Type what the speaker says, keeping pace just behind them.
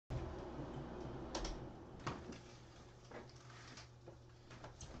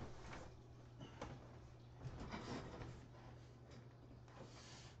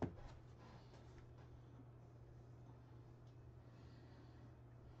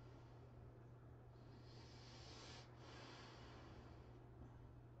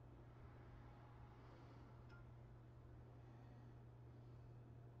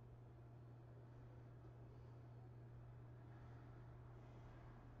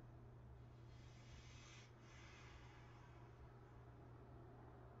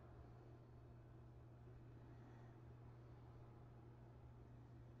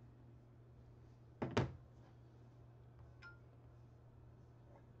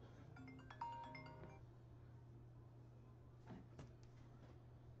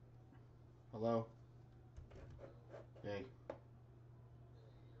Hello? Hey.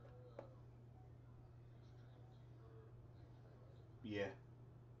 Yeah.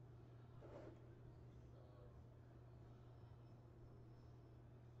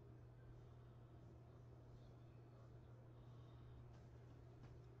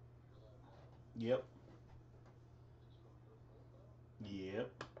 Yep.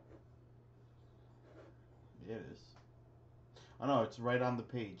 Yep. Yeah, it is. Oh no, it's right on the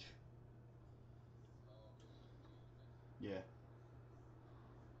page. Yeah.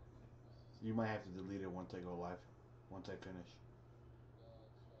 You might have to delete it once I go live. Once I finish.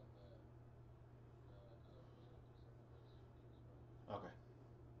 Okay.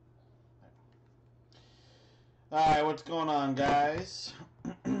 Alright, what's going on, guys?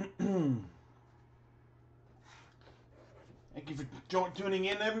 Thank you for tuning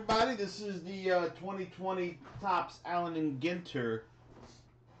in, everybody. This is the 2020 Topps Allen and Ginter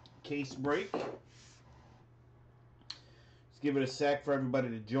case break. Let's give it a sec for everybody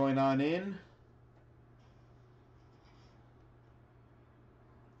to join on in.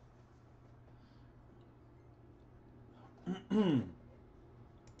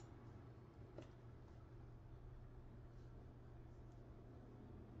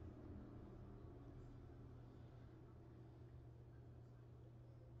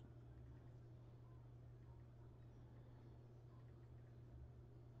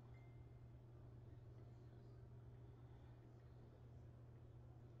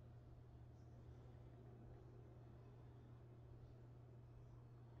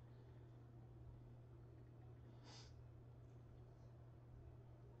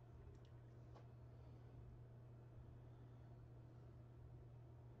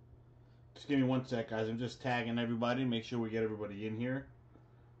 Just give me one sec, guys. I'm just tagging everybody. Make sure we get everybody in here.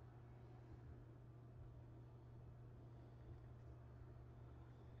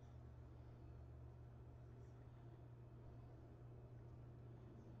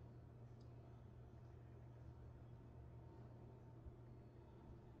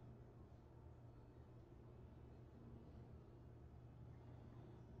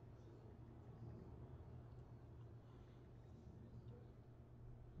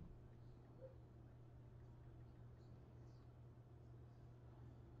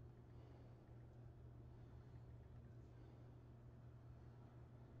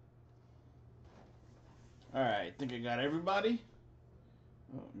 Alright, I think I got everybody.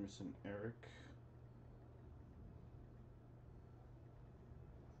 Oh, I'm missing Eric.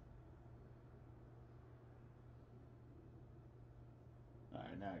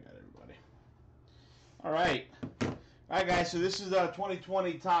 Alright, now I got everybody. Alright. Alright, guys, so this is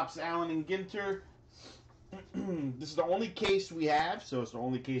 2020 Topps Allen and Ginter. This is the only case we have, so it's the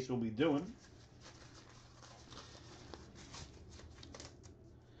only case we'll be doing.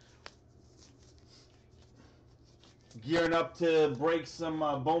 Gearing up to break some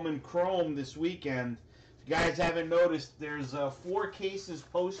Bowman Chrome this weekend. If you guys haven't noticed, there's 4 cases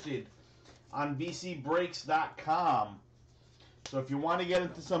posted on bcbreaks.com. So if you want to get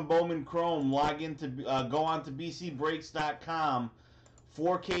into some Bowman Chrome, go on to bcbreaks.com.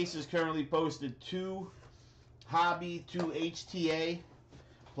 4 cases currently posted, 2 hobby, 2 HTA.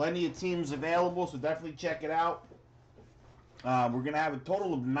 Plenty of teams available, so definitely check it out. We're going to have a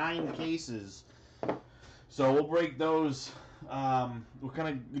total of 9 cases. So we'll break those. We're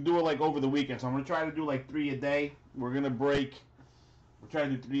going to do it like over the weekend. So I'm going to try to do like 3 a day. We're trying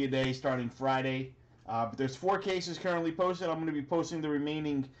to do 3 a day starting Friday. But there's 4 cases currently posted. I'm going to be posting the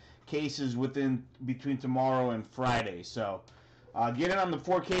remaining cases between tomorrow and Friday. So get in on the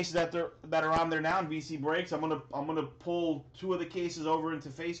 4 cases that are on there now in BC Breaks. I'm gonna pull 2 of the cases over into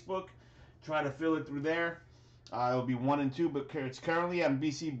Facebook, try to fill it through there. It'll be 1 and 2, but it's currently on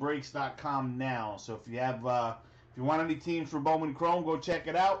bcbreaks.com now. So if you want any teams for Bowman Chrome, go check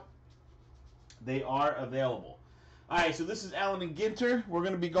it out. They are available. All right, so this is Allen and Ginter. We're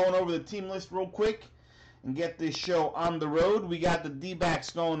going to be going over the team list real quick and get this show on the road. We got the D-backs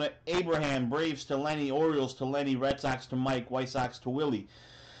going to Abraham, Braves to Lenny, Orioles to Lenny, Red Sox to Mike, White Sox to Willie,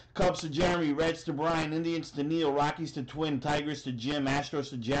 Cubs to Jeremy, Reds to Brian, Indians to Neil, Rockies to Twin, Tigers to Jim, Astros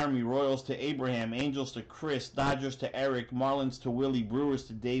to Jeremy, Royals to Abraham, Angels to Chris, Dodgers to Eric, Marlins to Willie, Brewers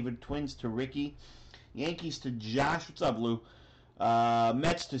to David, Twins to Ricky, Yankees to Josh, what's up, Lou?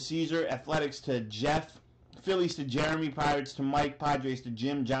 Mets to Caesar, Athletics to Jeff, Phillies to Jeremy, Pirates to Mike, Padres to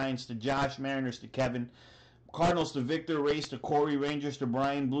Jim, Giants to Josh, Mariners to Kevin, Cardinals to Victor, Rays to Corey, Rangers to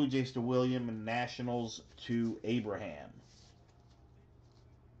Brian, Blue Jays to William, and Nationals to Abraham.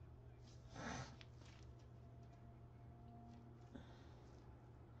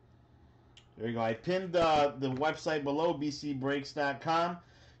 There you go. I pinned the website below, bcbreaks.com.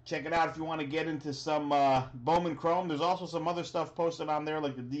 check it out if you want to get into some Bowman Chrome. There's also some other stuff posted on there,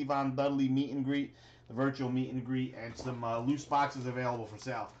 like the Devon Dudley meet and greet, the virtual meet and greet, and some loose boxes available for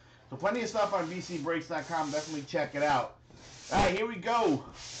sale. So plenty of stuff on BCBreaks.com. Definitely check it out. All right, here we go.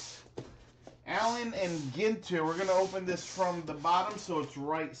 Allen and Ginter. We're going to open this from the bottom so it's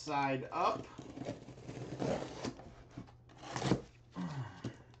right side up.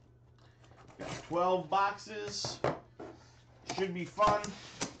 Got 12 boxes. Should be fun.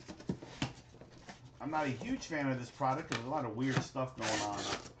 I'm not a huge fan of this product because there's a lot of weird stuff going on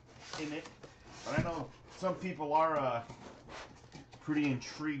in it. But I know some people are pretty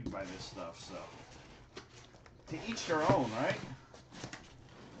intrigued by this stuff, so to each their own, right?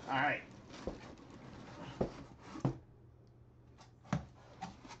 All right.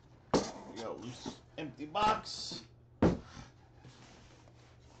 Here we go. Loose, empty box.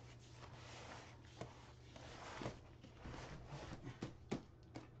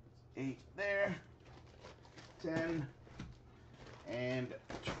 8 there. 10 and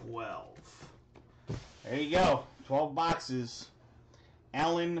 12. There you go. 12 boxes.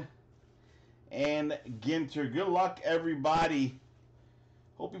 Allen and Ginter. Good luck, everybody.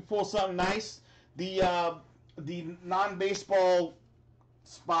 Hope you pull something nice. The non-baseball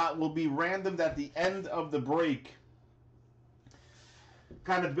spot will be randomed at the end of the break.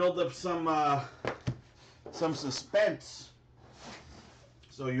 Kind of build up some suspense.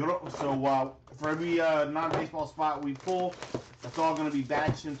 So for every non-baseball spot we pull, that's all going to be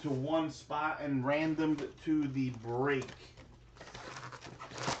batched into one spot and randomed to the break.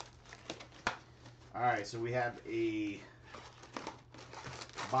 All right, so we have a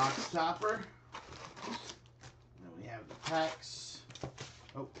box topper. And then we have the packs.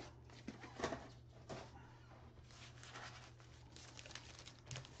 Oh.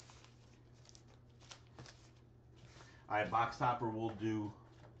 All right, box topper we'll do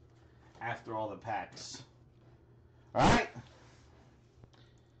after all the packs. All right.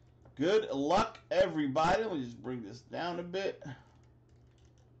 Good luck, everybody. Let me just bring this down a bit.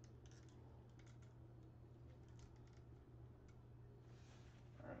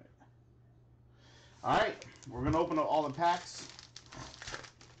 All right, we're going to open up all the packs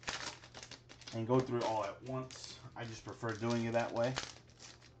and go through it all at once. I just prefer doing it that way.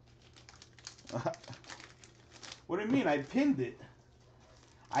 What do you mean? I pinned it.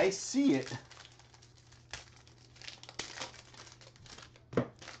 I see it.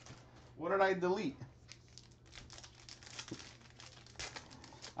 What did I delete?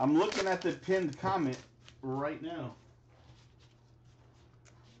 I'm looking at the pinned comment right now.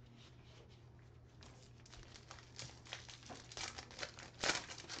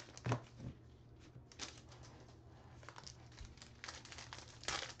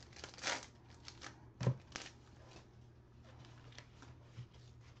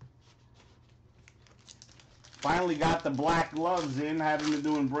 Finally got the black gloves in. Haven't been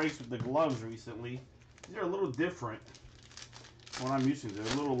doing breaks with the gloves recently. These are a little different from what I'm used to.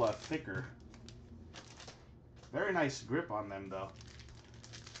 They're a little thicker. Very nice grip on them, though.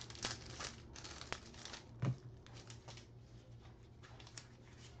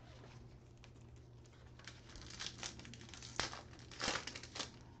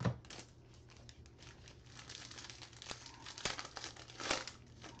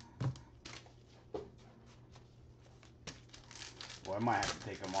 Well, I might have to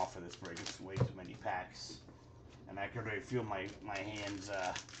take them off for this break. It's way too many packs. And I can already feel my hands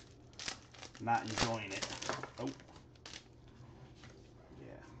not enjoying it. Oh.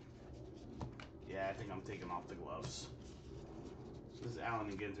 Yeah, I think I'm taking off the gloves. This is Allen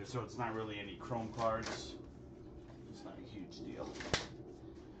and Ginter, so it's not really any chrome cards. It's not a huge deal.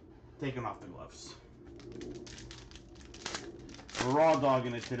 Taking off the gloves. We're raw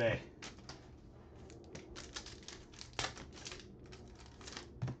dogging it today.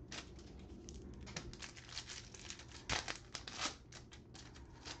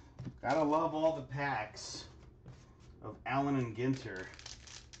 Gotta love all the packs of Allen and Ginter.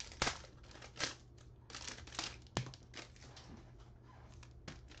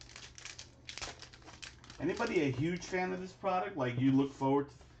 Anybody a huge fan of this product? Like you look forward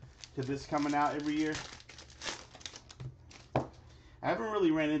to this coming out every year? I haven't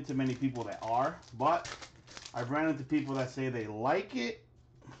really ran into many people that are, but I've ran into people that say they like it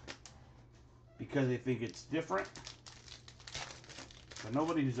because they think it's different. But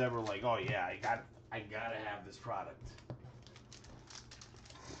nobody who's ever like, oh yeah, I gotta have this product.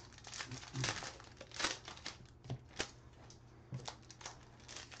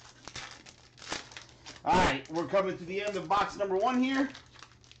 Alright, we're coming to the end of box number 1 here.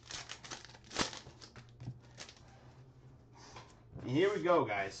 Here we go,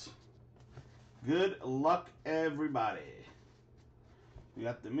 guys. Good luck, everybody. We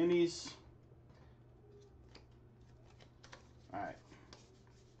got the minis. Alright.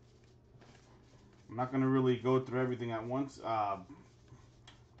 I'm not going to really go through everything at once. I'm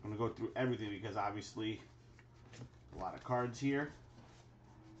going to go through everything because obviously a lot of cards here.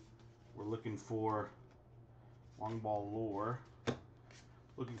 We're looking for long ball lore.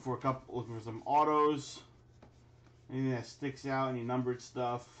 Looking for some autos. Anything that sticks out, any numbered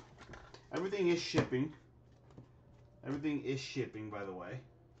stuff. Everything is shipping. Everything is shipping, by the way,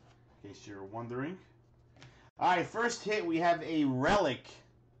 in case you're wondering. Alright, first hit, we have a relic.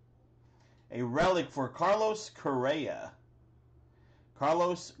 A relic for Carlos Correa.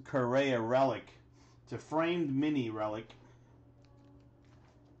 Carlos Correa relic. It's a framed mini relic.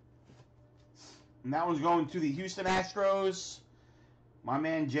 And that one's going to the Houston Astros. My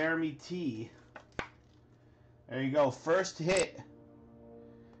man Jeremy T. There you go. First hit.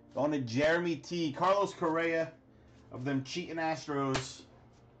 Going to Jeremy T. Carlos Correa of them cheating Astros.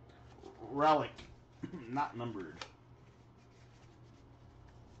 Relic. Not numbered.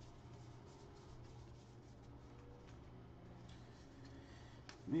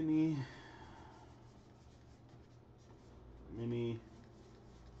 Mini.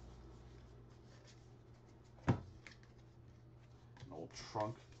 An old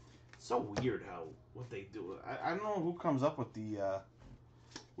trunk. It's so weird what they do. I don't know who comes up with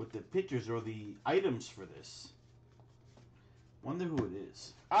the pictures or the items for this. Wonder who it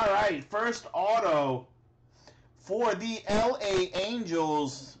is. All right, first auto for the LA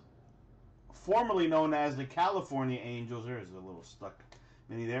Angels, formerly known as the California Angels. There's a little stuck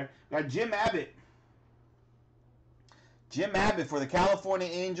mini there. Got Jim Abbott. Jim Abbott for the California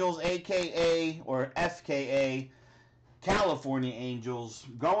Angels, a.k.a. or FKA California Angels.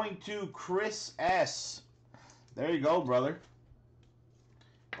 Going to Chris S. There you go, brother.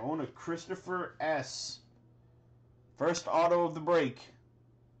 Going to Christopher S. First auto of the break.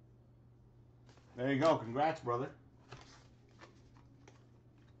 There you go. Congrats, brother.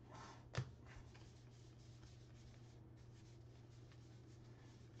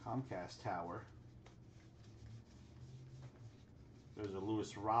 Comcast Tower. There's a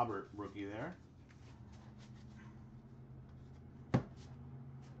Lewis Robert rookie there.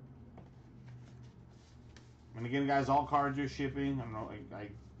 And again, guys, all cards are shipping. I don't know.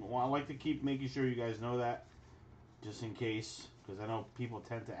 I like to keep making sure you guys know that, just in case, because I know people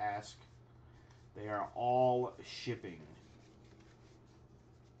tend to ask. They are all shipping.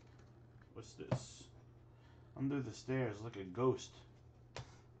 What's this? Under the stairs, like a ghost.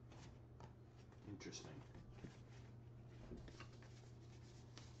 Interesting.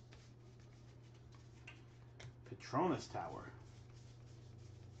 Petronas Tower.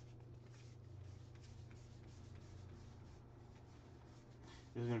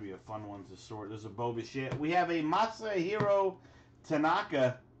 This is going to be a fun one to sort. There's a Bo Bichette. We have a Masahiro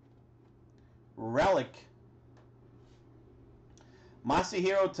Tanaka relic.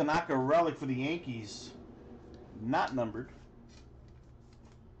 Masahiro Tanaka relic for the Yankees. Not numbered.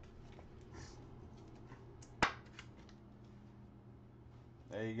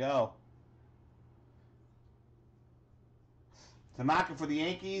 There you go. Tanaka for the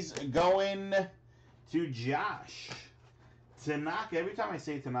Yankees going to Josh. Tanaka, every time I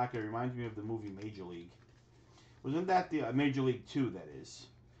say Tanaka, it reminds me of the movie Major League. Wasn't that the Major League 2, that is?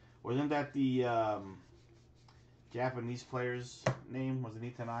 Wasn't that the Japanese player's name? Wasn't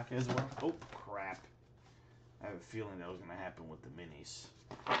he Tanaka as well? Oh, crap. I have a feeling that was going to happen with the minis.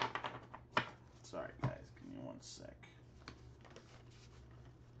 Sorry, guys. Give me one sec.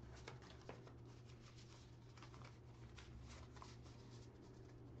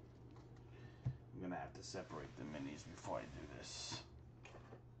 I'm going to have to separate the minis before I do this.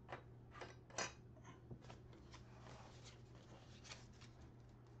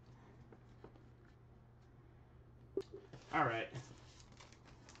 All right.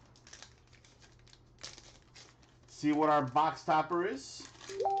 See what our box topper is.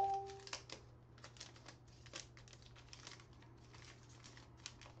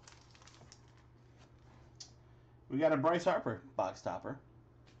 We got a Bryce Harper box topper.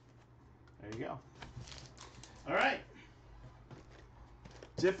 There you go. All right.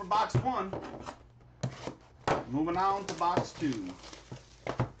 That's it for box 1. Moving on to box 2.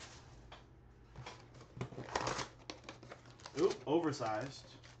 Oop, oversized.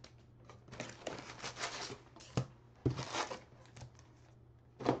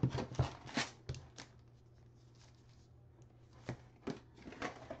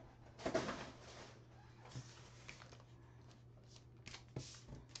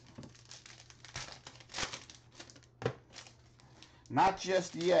 Not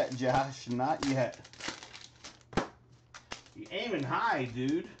just yet, Josh. Not yet. You aiming high,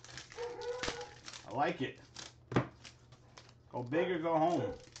 dude. I like it. Go big or go home.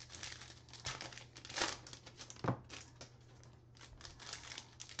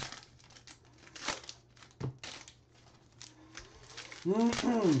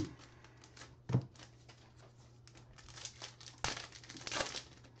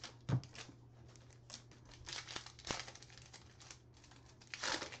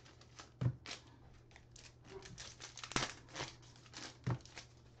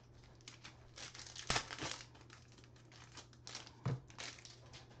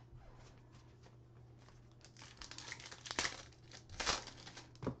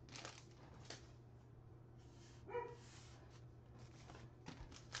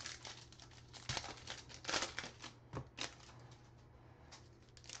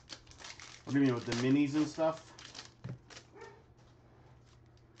 What do you mean with the minis and stuff?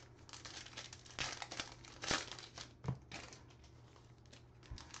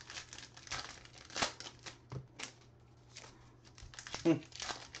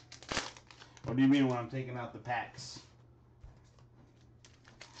 What do you mean when I'm taking out the packs?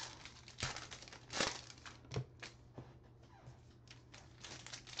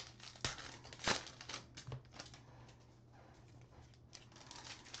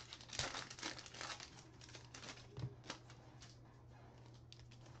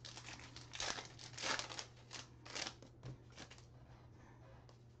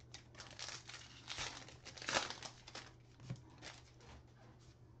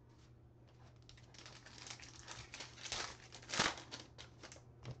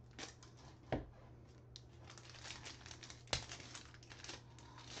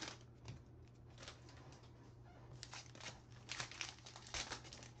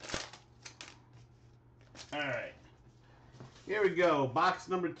 Alright. Here we go. Box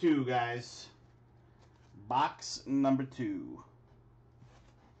number 2, guys. Box number 2.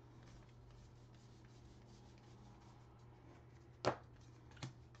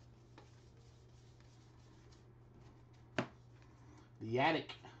 The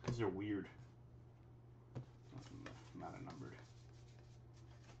Attic. These are weird. Not a numbered.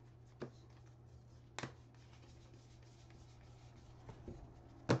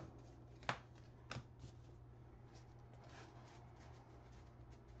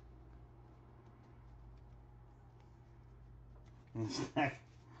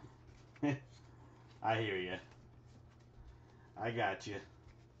 I hear you. I got you.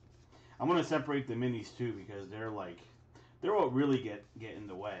 I'm gonna separate the minis too because they're what really get in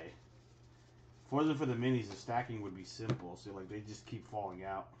the way. If it wasn't for the minis, the stacking would be simple. So like they just keep falling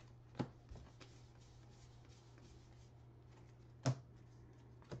out.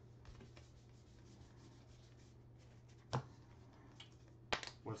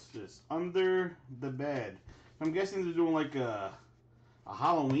 What's this? Under the Bed. I'm guessing they're doing like a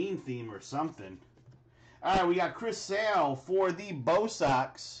Halloween theme or something. All right, we got Chris Sale for the Bo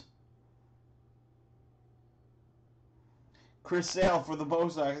Sox. Chris Sale for the Bo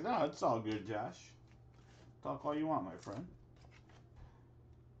Sox. No, it's all good, Josh. Talk all you want, my friend.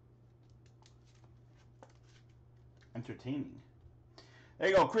 Entertaining. There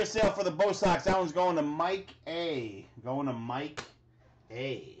you go, Chris Sale for the Bo Sox. That one's going to Mike A. Going to Mike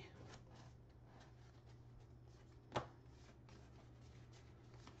A.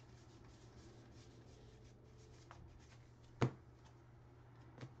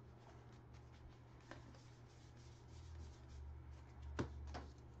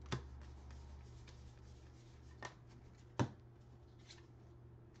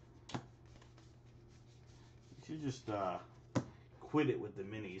 You should just quit it with the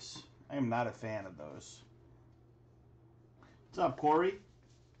minis. I am not a fan of those. What's up, Corey?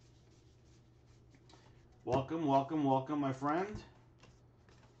 Welcome, welcome, welcome, my friend.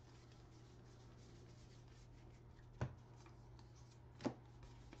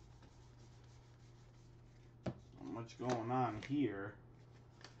 Not much going on here.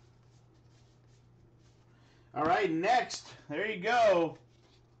 All right, next. There you go.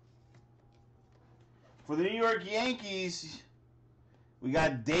 For the New York Yankees, we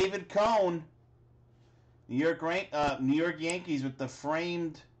got David Cone. New York Yankees with the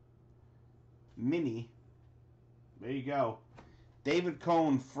framed mini. There you go. David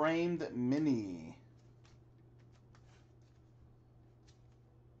Cone framed mini.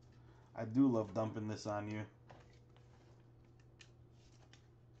 I do love dumping this on you.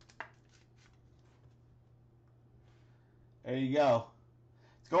 There you go.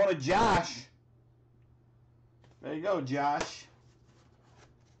 It's going to Josh. There you go, Josh.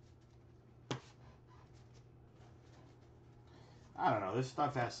 I don't know. This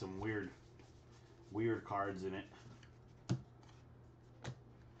stuff has some weird cards in it.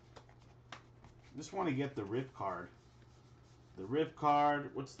 Just want to get the rip card. The rip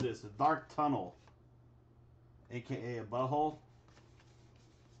card. What's this? A Dark Tunnel, aka a butthole.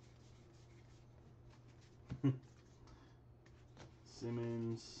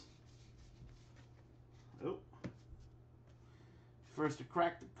 Simmons. Oh. First to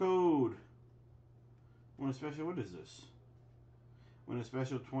crack the code. Win a special. What is this? Win a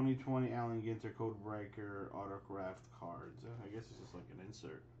special 2020 Allen Ginter Code Breaker autographed cards. I guess it's just like an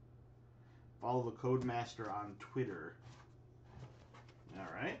insert. Follow the Code Master on Twitter.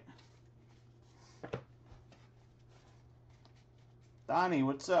 Alright. Donnie,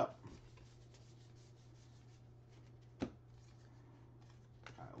 what's up?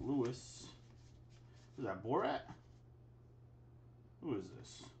 Lewis. Who's that, Borat? Who is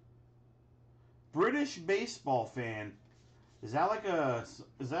this? British baseball fan. Is that like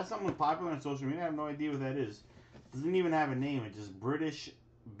is that someone popular on social media? I have no idea what that is. Doesn't even have a name. It's just British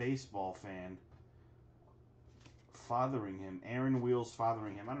baseball fan. Fotheringham. Aaron Wheels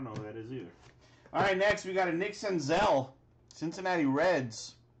Fotheringham. I don't know who that is either. All right, next we got a Nick Senzel, Cincinnati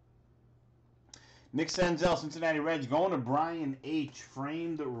Reds. Nick Senzel, Cincinnati Reds, going to Brian H.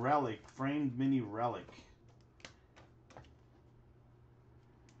 Framed relic, framed mini relic.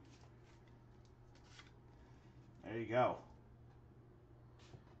 There you go.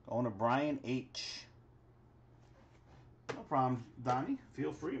 Going to Brian H. No problem, Donnie.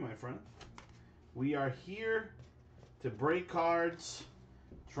 Feel free, my friend. We are here to break cards,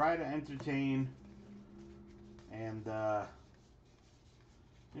 try to entertain, and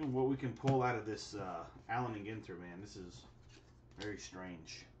you know, what we can pull out of this Allen and Ginter, man. This is very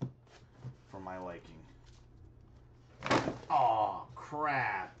strange for my liking. Oh,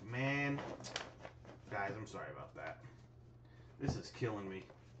 crap, man. Guys, I'm sorry about that. This is killing me.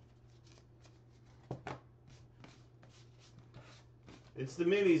 It's the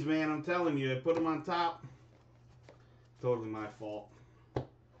minis, man. I'm telling you. I put them on top. Totally my fault.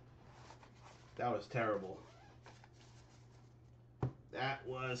 That was terrible. That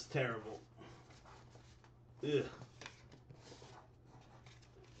was terrible. Ugh.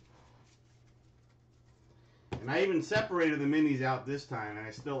 And I even separated the minis out this time, and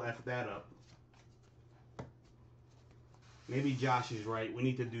I still effed that up. Maybe Josh is right. We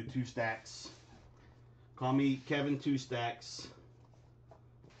need to do 2 stacks. Call me Kevin 2 stacks.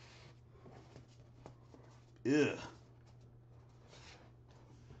 Ugh.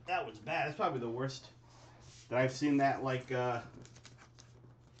 That was bad. That's probably the worst that I've seen that, like,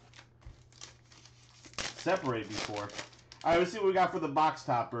 separate before. Alright, let's see what we got for the box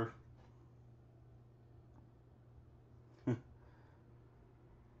topper.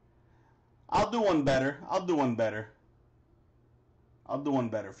 I'll do one better. I'll do one better. I'll do one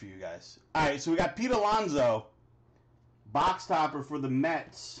better for you guys. Alright, so we got Pete Alonso. Box topper for the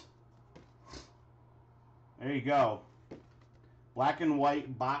Mets. There you go. Black and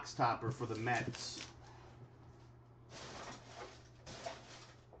white box topper for the Mets.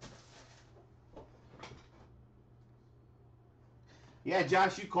 Yeah,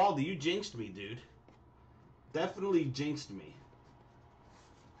 Josh, you called it. You jinxed me, dude. Definitely jinxed me.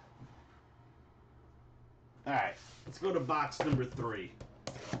 Alright, let's go to box number 3.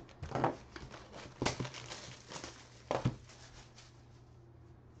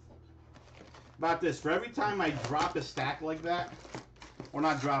 About this, for every time I drop a stack like that, or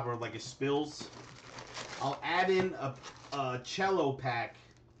not drop, or like it spills, I'll add in a cello pack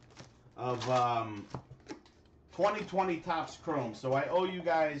of 2020 Topps Chrome. So I owe you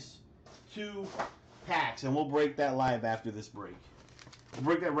guys 2 packs, and we'll break that live after this break. We'll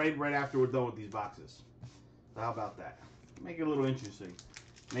break that right after we're done with these boxes. So how about that? Make it a little interesting.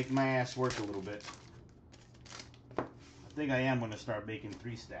 Make my ass work a little bit. I think I am going to start making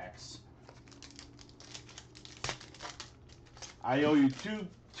 3 stacks. I owe you two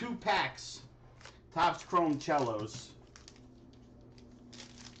packs. Topps Chrome cellos.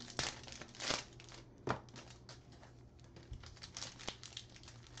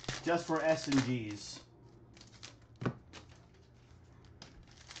 Just for S and Gs.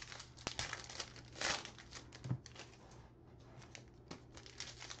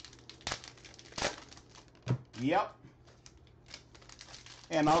 Yep.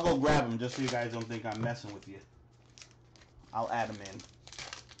 And I'll go grab them just so you guys don't think I'm messing with you. I'll add them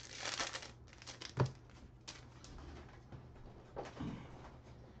in.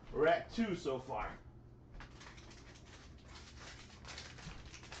 We're at 2 so far.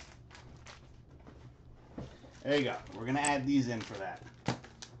 There you go. We're going to add these in for that.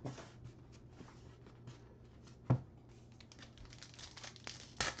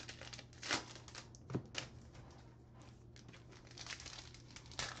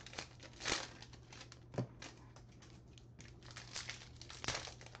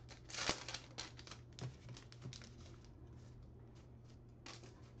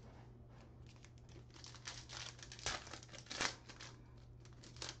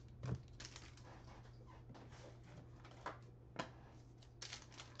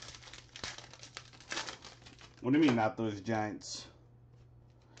 What do you mean, not those Giants?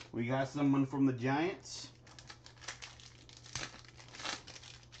 We got someone from the Giants?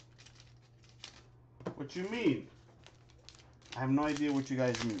 What you mean? I have no idea what you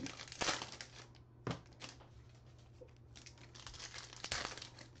guys mean.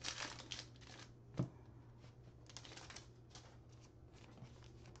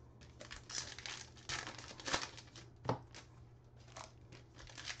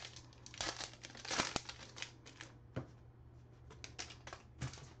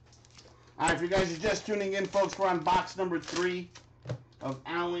 Alright, if you guys are just tuning in, folks, we're on box number 3 of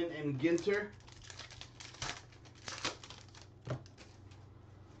Allen and Ginter.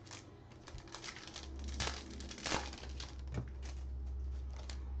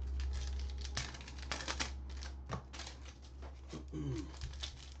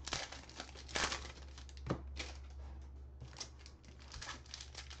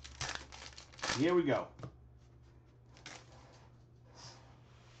 Here we go.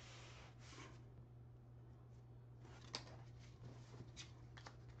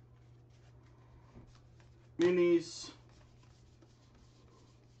 Minis.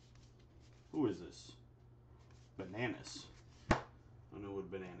 Who is this? Bananas. I don't know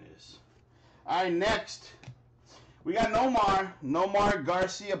what banana is. Alright, next. We got Nomar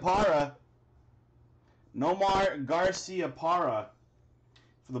Garciaparra. Nomar Garciaparra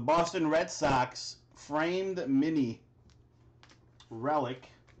for the Boston Red Sox. Framed mini relic.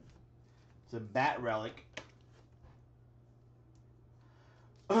 It's a bat relic.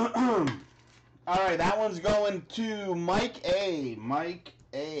 Alright, that one's going to Mike A. Mike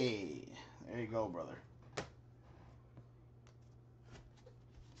A. There you go, brother.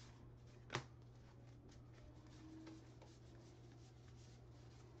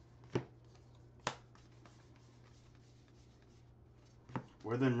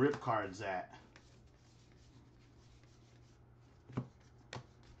 Where them rip cards at?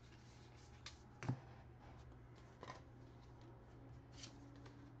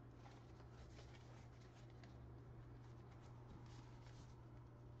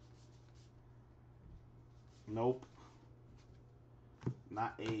 Nope.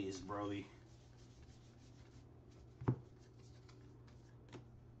 Not A's, Brody.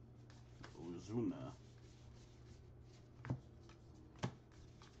 Ozuna.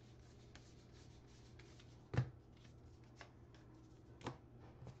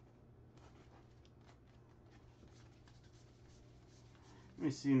 Let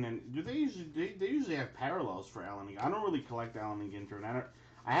me see. Do they usually have parallels for Allen? I don't really collect Allen and Ginter, and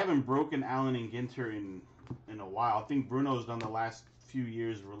I haven't broken Allen and Ginter in a while. I think Bruno's done the last few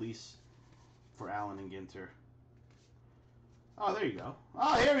years release for Allen and Ginter. Oh, there you go.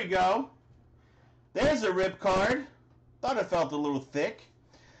 Oh, here we go. There's a rip card. Thought it felt a little thick.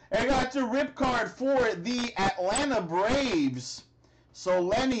 There you go. It's a rip card for the Atlanta Braves. So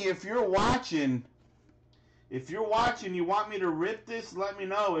Lenny, if you're watching, you want me to rip this, let me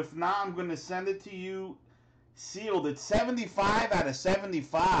know. If not, I'm going to send it to you sealed. It's 75 out of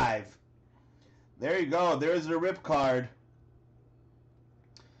 75. There you go. There's a rip card.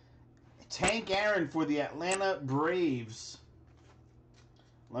 Tank Aaron for the Atlanta Braves.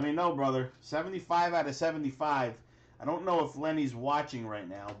 Let me know, brother. 75 out of 75. I don't know if Lenny's watching right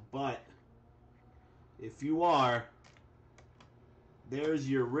now, but if you are, there's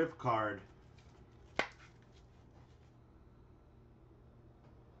your rip card.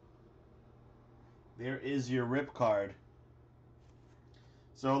 There is your rip card.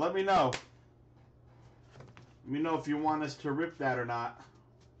 So let me know. Let me know if you want us to rip that or not.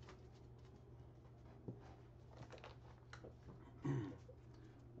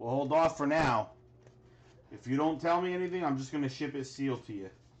 We'll hold off for now. If you don't tell me anything, I'm just going to ship it sealed to you.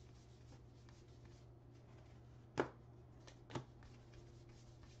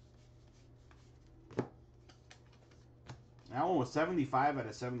 That one was 75 out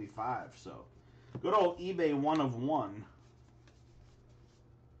of 75, so good old eBay 1 of 1.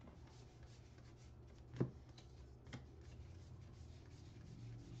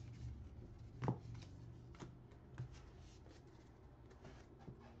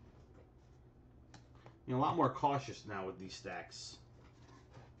 A lot more cautious now with these stacks.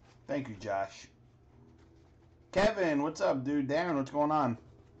 Thank you, Josh. Kevin, what's up, dude? Darren, what's going on?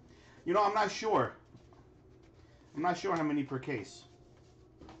 You know, I'm not sure. I'm not sure how many per case.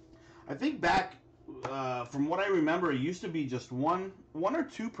 I think back, from what I remember, it used to be just one or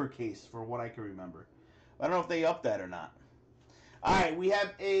two per case, for what I can remember. I don't know if they upped that or not. All right, we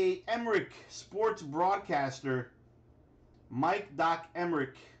have a Emmerich sports broadcaster, Mike Doc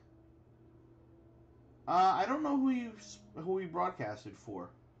Emmerich. I don't know who he broadcasted for.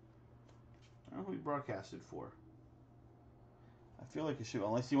 I don't know who he broadcasted for. I feel like it should,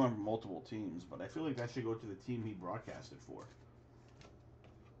 unless he went for multiple teams, but I feel like that should go to the team he broadcasted for.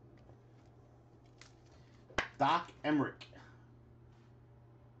 Doc Emmerich.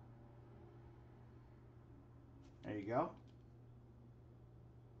 There you go.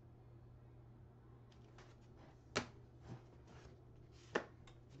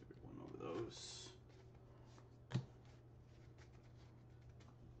 One over those.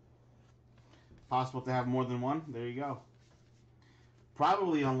 Possible to have more than one? There you go.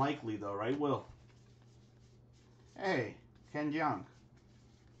 Probably unlikely though, right, Will? Hey, Ken Jeong.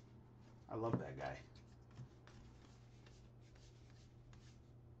 I love that guy.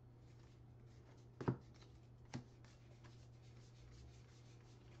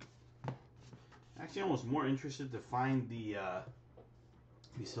 Actually, I'm almost more interested to find the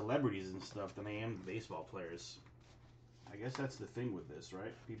celebrities and stuff than I am the baseball players. I guess that's the thing with this,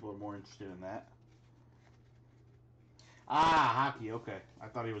 right? People are more interested in that. Ah, hockey. Okay, I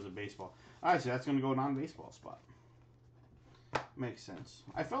thought he was a baseball. All right, so that's gonna go non-baseball spot. Makes sense.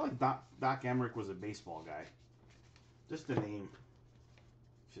 I felt like Doc Emmerich was a baseball guy. Just the name.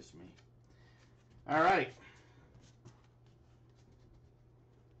 Just me. All right.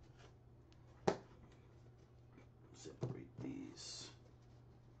 Separate these.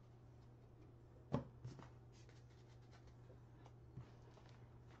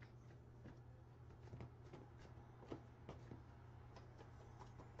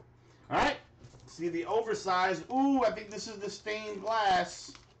 All right. See the oversized. Ooh, I think this is the stained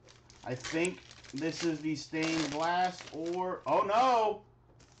glass. I think this is the stained glass, or oh no,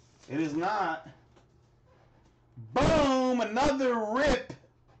 it is not. Boom! Another rip.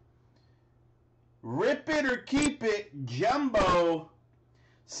 Rip it or keep it, jumbo.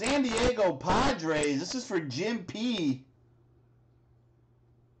 San Diego Padres. This is for Jim P.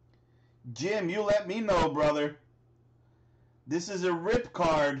 Jim, you let me know, brother. This is a rip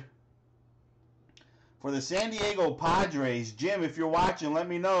card for the San Diego Padres. Jim, if you're watching, let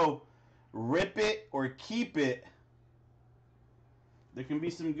me know. Rip it or keep it. There can be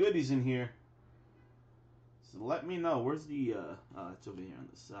some goodies in here. So let me know. Where's the, it's over here on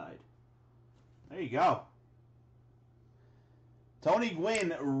the side. There you go. Tony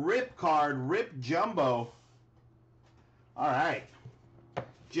Gwynn, rip card, rip jumbo. All right.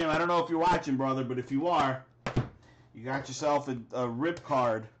 Jim, I don't know if you're watching, brother, but if you are, you got yourself a rip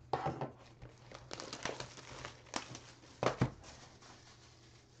card.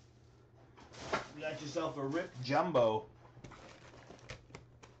 You got yourself a rip jumbo.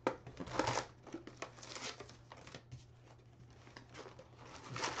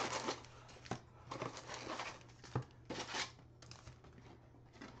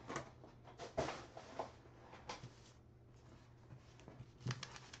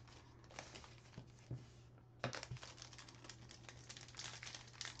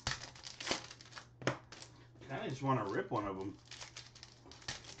 I just want to rip one of them.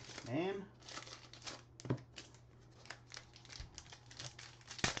 Man.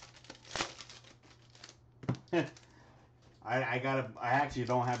 I actually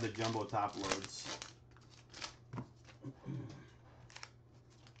don't have the jumbo top loads.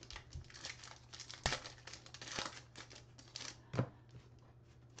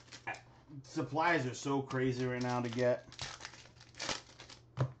 Supplies are so crazy right now to get.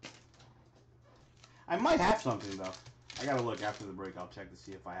 I might have something though. I gotta look after the break. I'll check to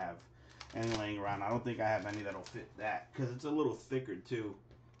see if I have any laying around. I don't think I have any that'll fit that because it's a little thicker too.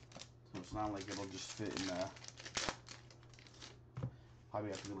 So it's not like it'll just fit in the. Probably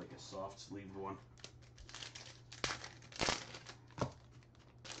have to do like a soft sleeved one.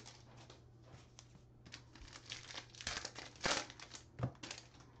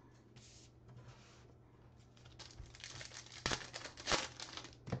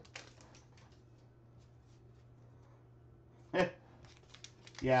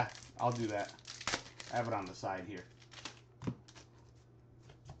 Yeah, I'll do that. I have it on the side here.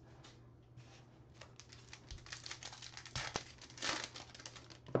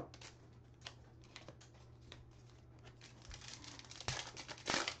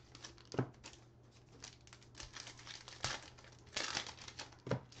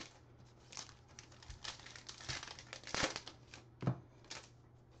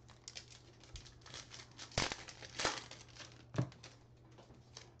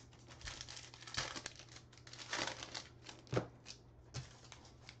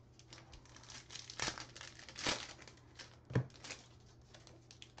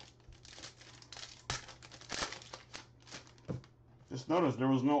 Just notice there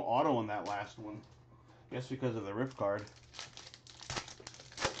was no auto in that last one. Guess because of the rip card.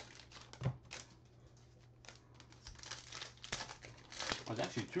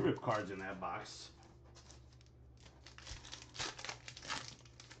 actually 2 rip cards in that box.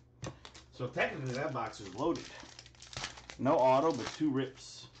 So technically that box is loaded. No auto, but 2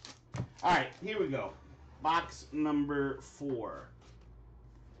 rips. Alright, here we go. Box number 4.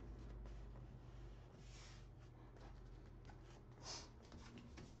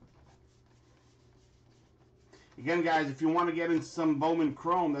 Again, guys, if you want to get into some Bowman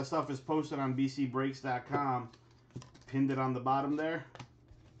Chrome, that stuff is posted on bcbreaks.com. Pinned it on the bottom there.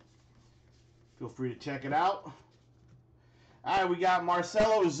 Feel free to check it out. All right, we got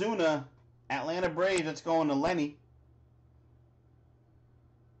Marcell Ozuna, Atlanta Braves. That's going to Lenny.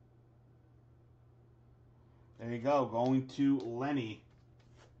 There you go, going to Lenny.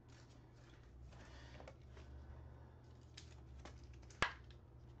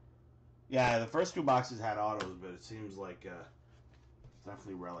 Yeah, the first 2 boxes had autos, but it seems like it's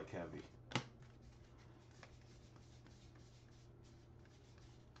definitely relic heavy.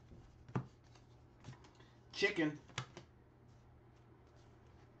 Chicken.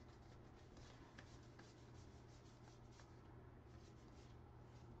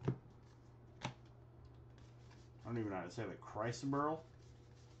 I don't even know how to say that. Chrysoberyl.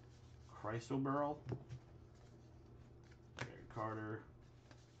 Chrysoberyl. Gary Carter.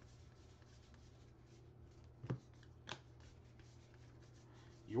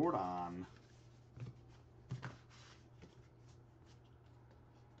 Jordan.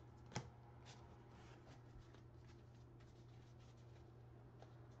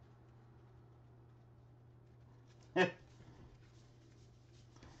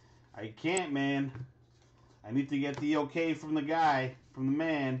 I can't, man. I need to get the okay from the guy, from the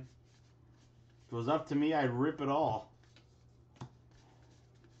man. If it was up to me, I'd rip it all.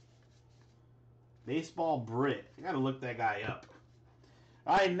 Baseball Brit. I gotta look that guy up.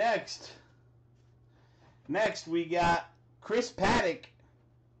 Alright, next. Next, we got Chris Paddack.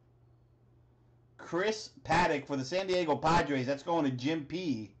 Chris Paddack for the San Diego Padres. That's going to Jim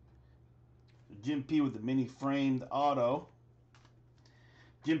P. Jim P with the mini framed auto.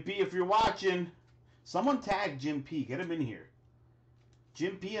 Jim P, if you're watching, someone tag Jim P. Get him in here.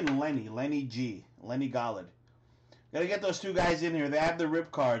 Jim P and Lenny. Lenny G. Lenny Gollard. Gotta get those 2 guys in here. They have the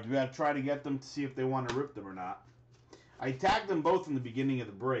rip cards. We gotta try to get them to see if they want to rip them or not. I tagged them both in the beginning of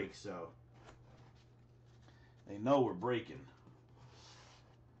the break, so they know we're breaking.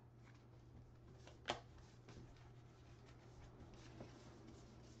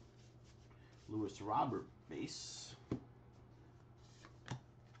 Lewis Robert base.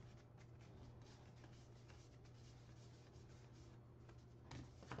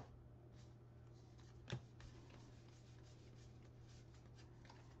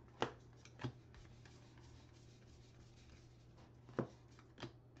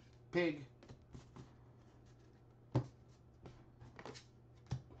 Pig.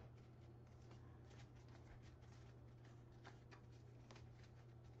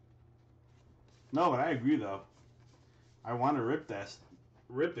 No, but I agree though. I want to rip that.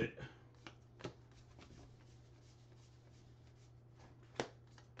 Rip it.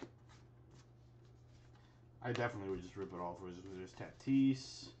 I definitely would just rip it all for his. There's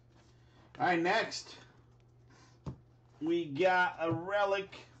Tatis. Alright, next. We got a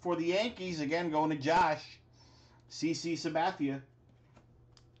relic for the Yankees. Again, going to Josh. CC Sabathia.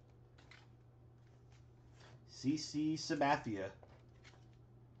 CC Sabathia.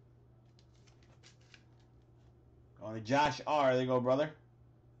 Going to Josh R. There you go, brother.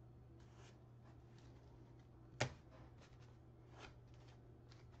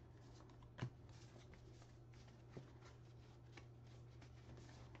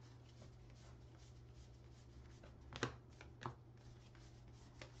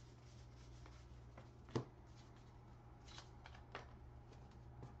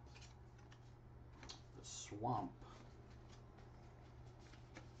 Swamp.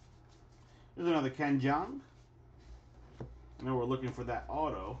 There's another Ken Jong. I know we're looking for that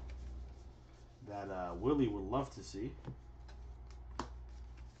auto that Willie would love to see.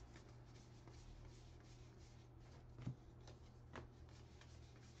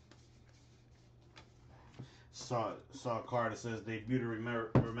 Saw a card that says debut to remember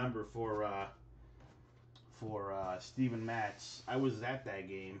for Steven Matz. I was at that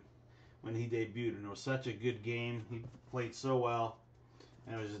game when he debuted, and it was such a good game. He played so well,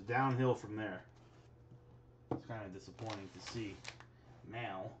 and it was just downhill from there. It's kind of disappointing to see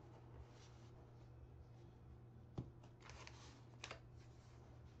now.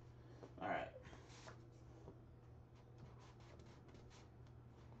 All right.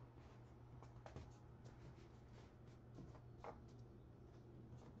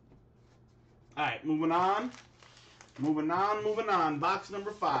 All right, moving on. Moving on. Box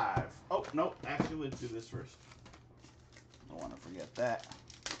number 5. Oh, nope. Actually, let's do this first. Don't want to forget that.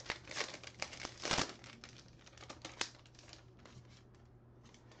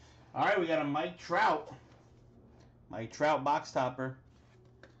 All right, we got a Mike Trout. Mike Trout box topper.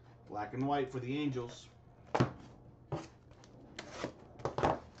 Black and white for the Angels.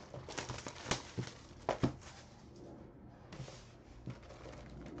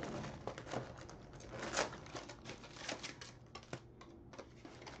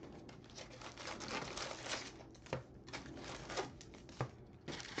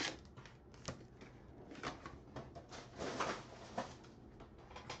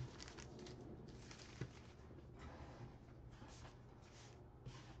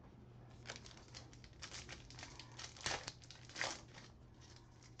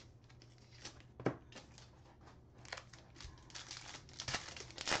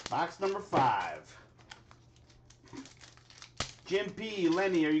 Box number 5. Jim P,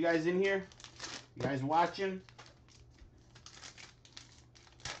 Lenny, are you guys in here? You guys watching?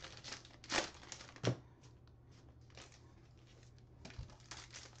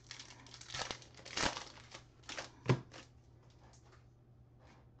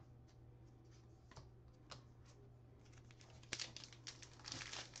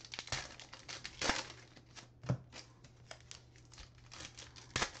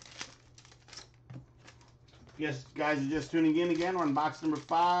 Yes, guys are just tuning in again. We're on box number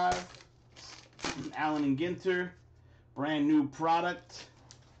 5. Allen and Ginter, brand new product.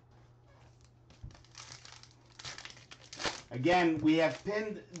 Again, we have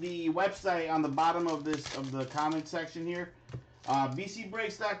pinned the website on the bottom of the comment section here.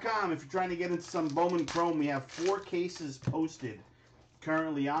 BCBreaks.com. If you're trying to get into some Bowman Chrome, we have 4 cases posted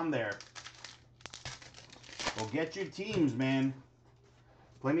currently on there. Well, get your teams, man.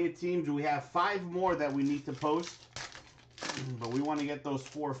 Plenty of teams. We have 5 more that we need to post, but we want to get those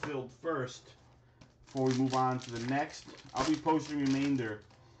 4 filled first before we move on to the next. I'll be posting remainder.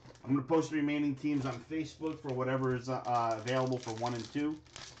 I'm going to post the remaining teams on Facebook for whatever is available for 1 and 2.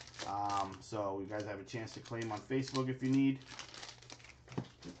 So you guys have a chance to claim on Facebook if you need.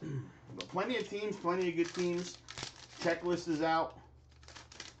 But plenty of teams, plenty of good teams. Checklist is out.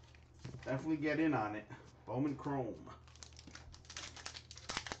 Definitely get in on it. Bowman Chrome.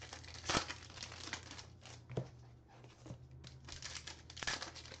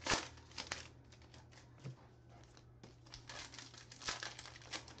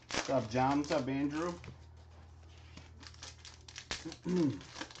 What's up, John? What's up, Andrew?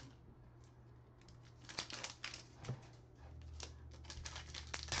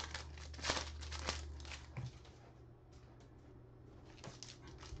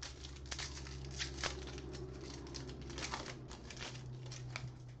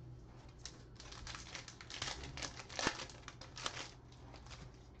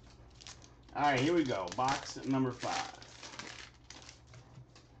 All right, here we go. Box number 5.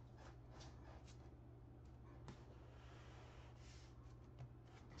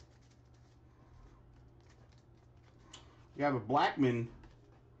 You have a Blackman.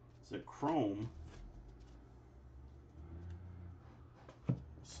 It's a chrome.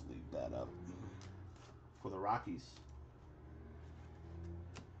 Let's leave that up for the Rockies.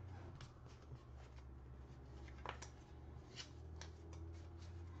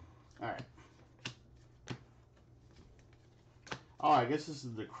 All right. Oh, I guess this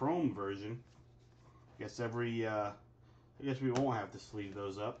is the chrome version. I guess we won't have to sleeve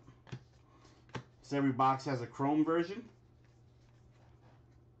those up. So every box has a chrome version.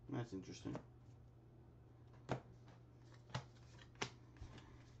 That's interesting.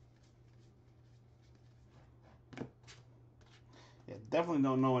 Yeah, definitely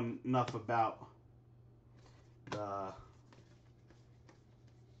don't know enough about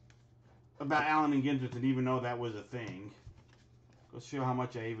Allen and Ginter to even know that was a thing. Let's show how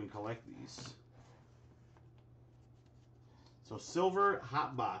much I even collect these. So silver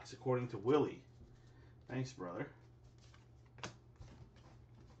hot box according to Willie. Thanks, brother.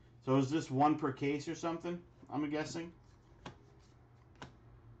 So is this 1 per case or something? I'm guessing.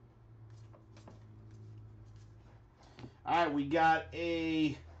 All right, we got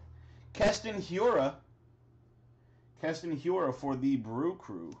a Keston Hiura. Keston Hiura for the Brew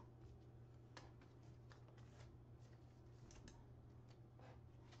Crew.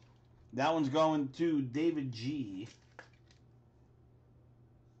 That one's going to David G.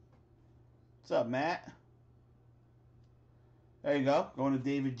 What's up, Matt? There you go. Going to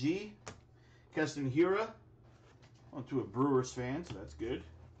David G. Keston Hiura. On to a Brewers fan, so that's good.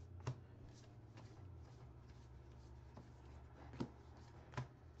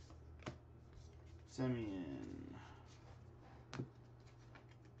 Semien.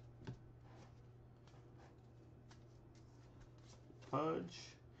 Judge.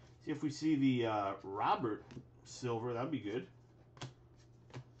 See if we see the Robert silver. That'd be good.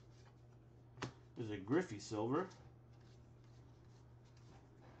 There's a Griffey silver.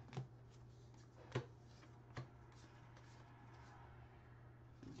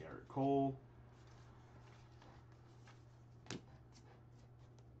 Garrett Cole.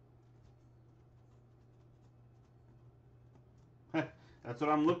 That's what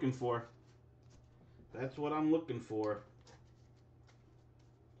I'm looking for. That's what I'm looking for.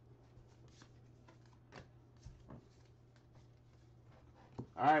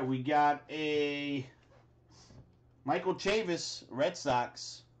 All right, we got a Michael Chavis, Red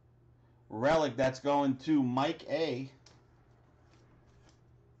Sox relic. That's going to Mike A.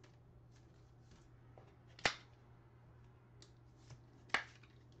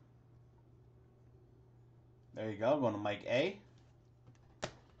 There you go, going to Mike A.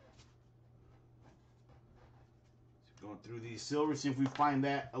 Going through these silvers, see if we find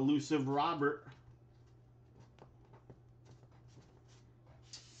that elusive Robert.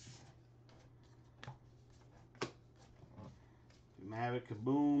 Mavic,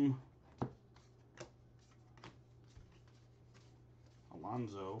 Kaboom.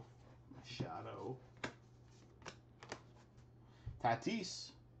 Alonso. Machado.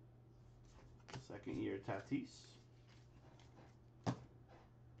 Tatis. Second year Tatis.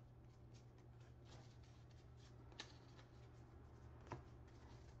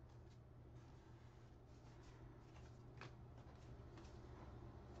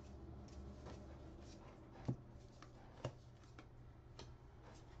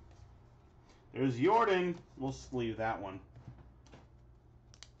 There's Jordan. We'll sleeve that one.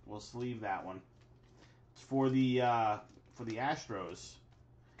 We'll sleeve that one. It's for the Astros.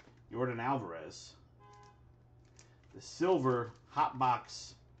 Jordan Alvarez. The silver hot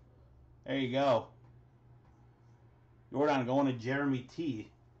box. There you go. Jordan going to Jeremy T.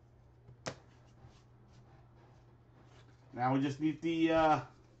 Now we just need the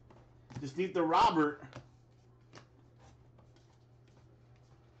Robert.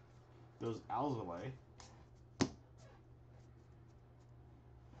 Goes Alzolay.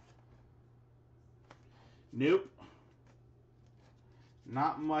 Nope.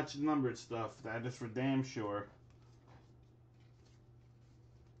 Not much numbered stuff. That is for damn sure.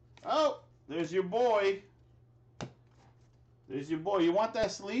 Oh, there's your boy. There's your boy. You want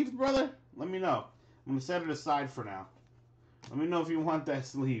that sleeved, brother? Let me know. I'm going to set it aside for now. Let me know if you want that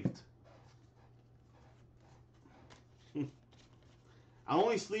sleeved. I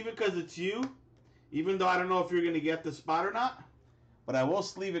only sleeve it because it's you, even though I don't know if you're going to get the spot or not. But I will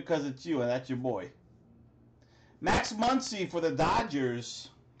sleeve it because it's you, and that's your boy. Max Muncy for the Dodgers.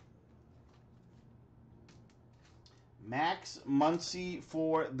 Max Muncy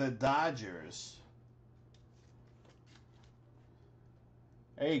for the Dodgers.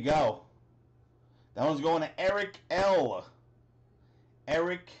 There you go. That one's going to Eric L.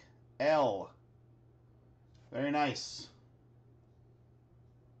 Eric L. Very nice.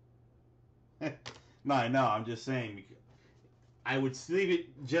 No, I know. I'm just saying. I would sleeve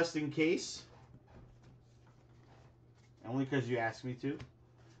it just in case. Only because you asked me to.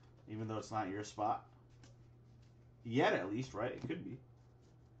 Even though it's not your spot. Yet, at least, right? It could be.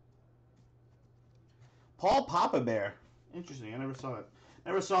 Paul Papa Bear. Interesting. I never saw that.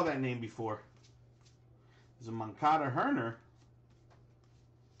 Never saw that name before. There's a Moncada Herner.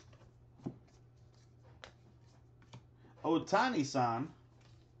 Otani-san.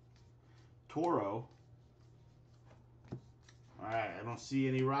 Toro. Alright, I don't see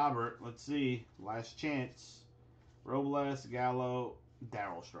any Robert. Let's see. Last chance. Robles, Gallo,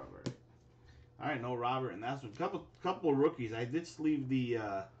 Darryl Strawberry. Alright, no Robert, and that's a couple rookies. I did sleeve the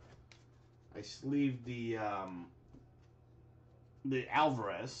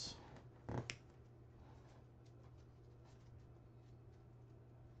Alvarez.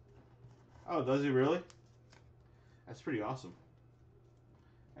 Oh, does he really? That's pretty awesome.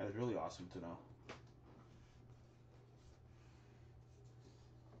 That is really awesome to know.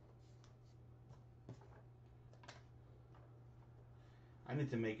 I need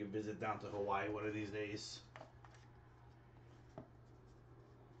to make a visit down to Hawaii one of these days.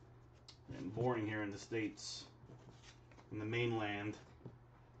 And boring here in the States, in the mainland.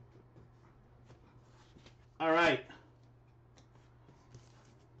 All right.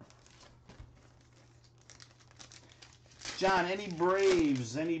 John, any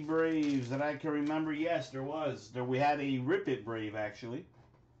Braves that I can remember? Yes, there was. We had a Rip It Brave, actually.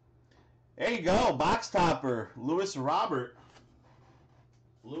 There you go, box topper, Luis Robert.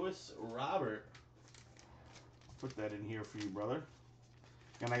 Luis Robert. Put that in here for you, brother.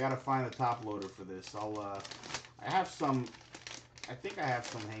 And I gotta find the top loader for this. I have some I think I have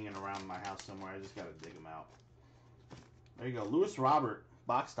some hanging around my house somewhere. I just gotta dig them out. There you go, Lewis Robert,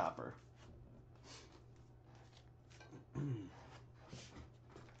 box topper.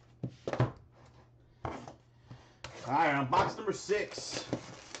 All right, on box number 6.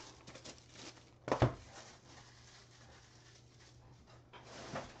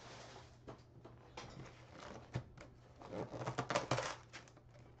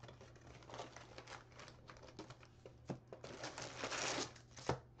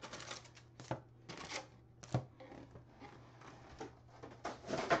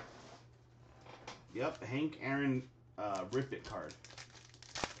 Yep, Hank Aaron Rip It card.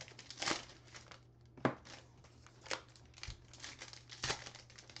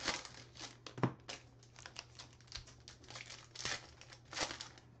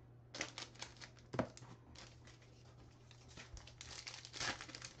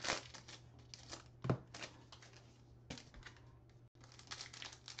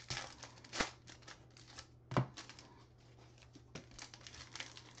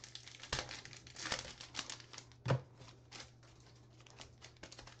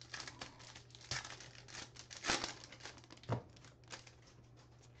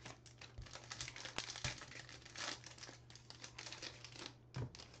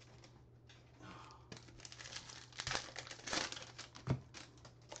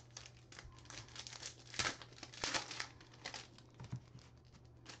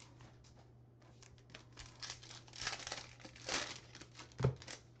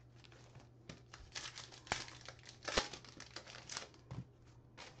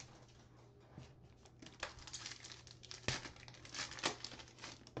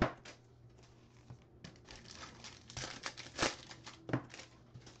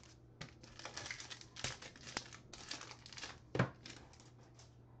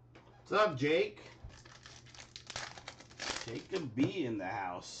 What's up, Jake? Jacob B in the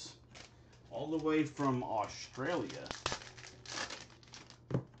house. All the way from Australia.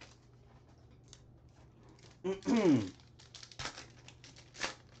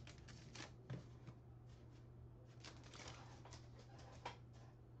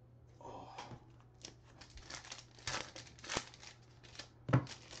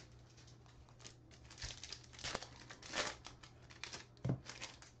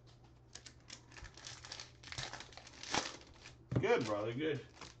 Good, brother, good.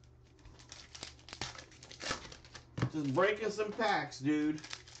 Just breaking some packs, dude.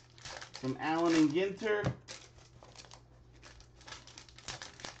 From Allen and Ginter.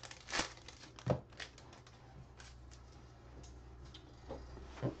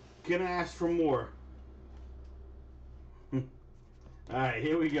 Couldn't ask for more. Alright,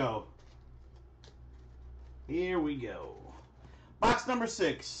 here we go. Here we go. Box number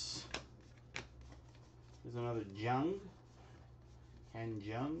 6. There's another Jung. Ken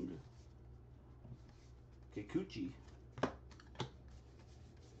Jung. Kikuchi.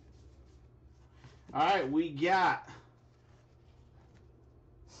 Alright, we got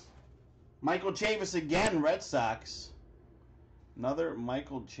Michael Chavis again, Red Sox. Another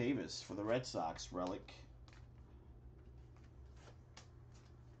Michael Chavis for the Red Sox relic.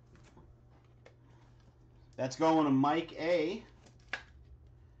 That's going to Mike A.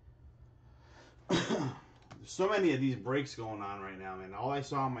 There's so many of these breaks going on right now, man. All I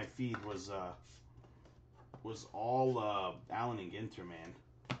saw on my feed was all Allen and Ginter, man.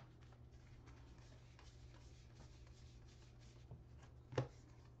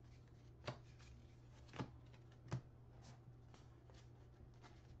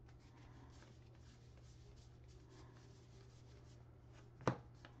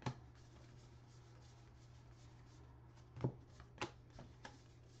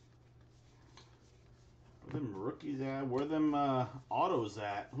 Where them rookies at? Where them autos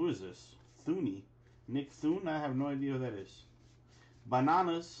at? Who is this? Thune. Nick Thune? I have no idea who that is.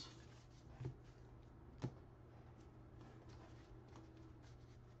 Bananas.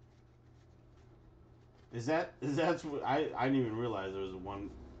 Is that what I didn't even realize there was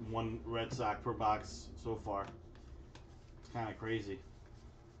one Red Sox per box so far. It's kind of crazy.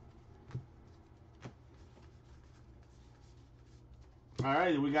 All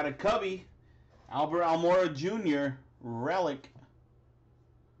right, we got a Cubby. Albert Almora Jr. relic.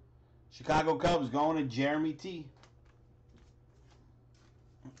 Chicago Cubs going to Jeremy T.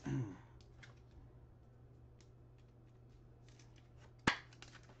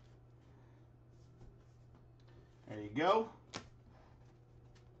 There you go.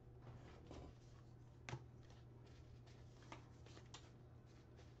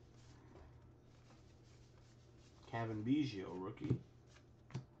 Kevin Biggio, rookie.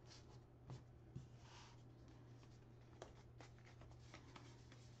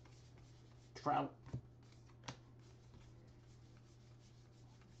 Trout.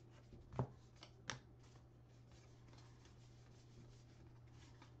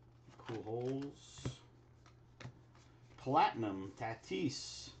 Pujols. Platinum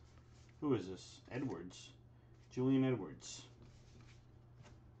Tatis. Who is this? Edwards. Julian Edwards.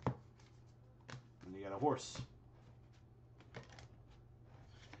 And you got a horse.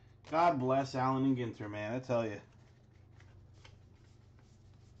 God bless Allen and Ginter, man. I tell you.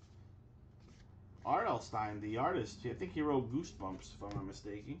 Art Elstein, the artist. I think he wrote Goosebumps, if I'm not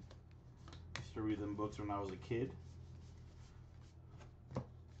mistaken. I used to read them books when I was a kid.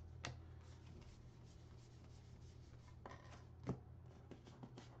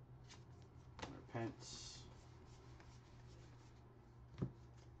 Pence.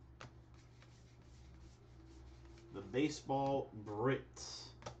 The baseball Brit.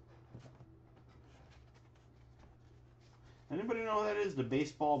 Anybody know who that is? The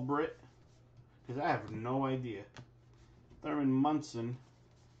baseball Brit? Because I have no idea. Thurman Munson.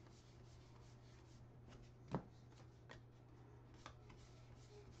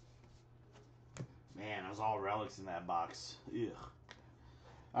 Man, there's all relics in that box. Ugh.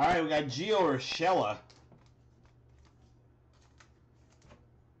 All right, we got Gio Urshela.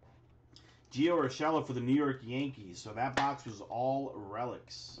 Gio Urshela for the New York Yankees. So that box was all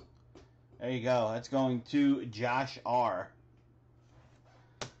relics. There you go. That's going to Josh R.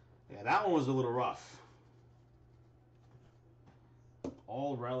 Yeah, that one was a little rough.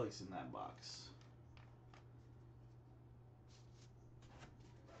 All relics in that box.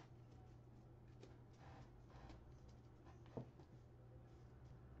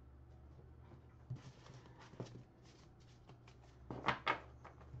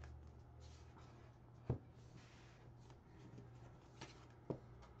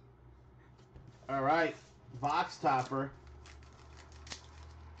 All right, box topper.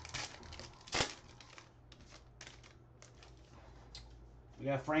 We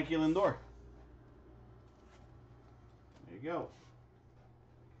got Frankie Lindor. There you go.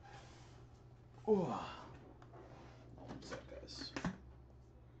 Ooh. One sec, guys.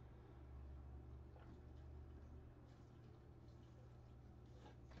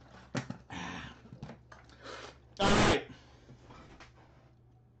 All right.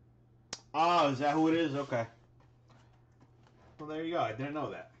 Oh, is that who it is? Okay. Well, there you go. I didn't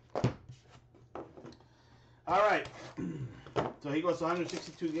know that. All right. So he goes to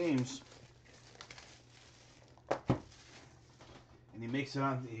 162 games. And he makes it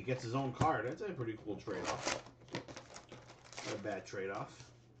on. He gets his own card. That's a pretty cool trade-off. Not a bad trade-off.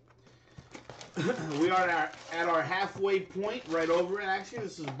 We are at our halfway point, right over it, actually.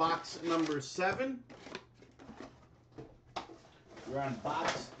 This is box number 7. We're on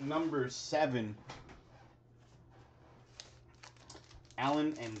box number 7.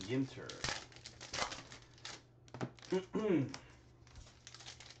 Allen and Ginter.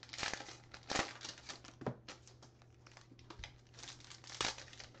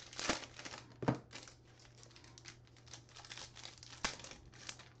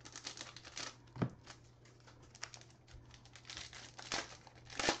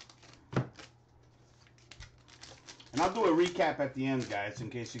 And I'll do a recap at the end, guys, in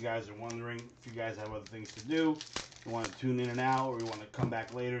case you guys are wondering if you guys have other things to do. If you want to tune in and out, or you want to come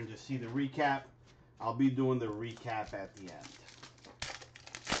back later and just see the recap, I'll be doing the recap at the end.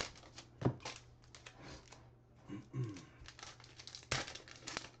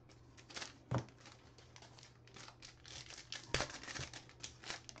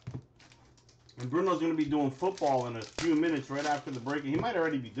 And Bruno's going to be doing football in a few minutes right after the break. He might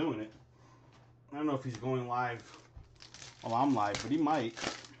already be doing it. I don't know if he's going live. Well, I'm live, but he might.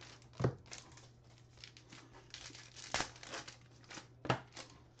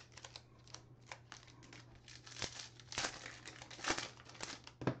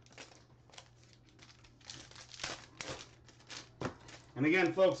 And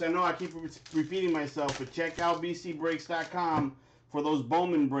again, folks, I know I keep repeating myself, but check out bcbreaks.com for those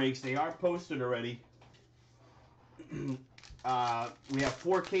Bowman breaks. They are posted already. We have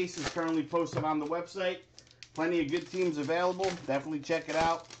 4 cases currently posted on the website. Plenty of good teams available. Definitely check it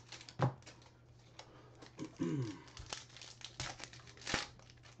out.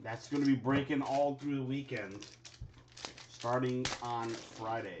 That's going to be breaking all through the weekend, starting on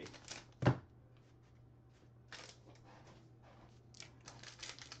Friday.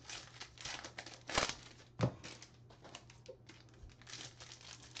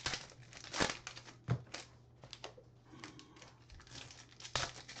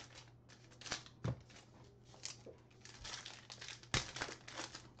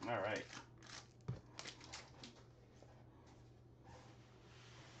 All right.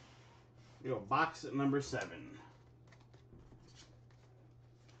 go. Box number 7.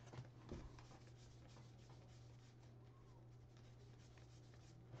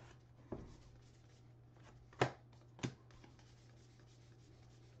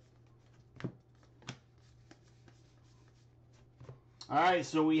 All right,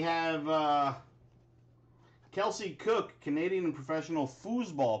 so we have Kelsey Cook, Canadian professional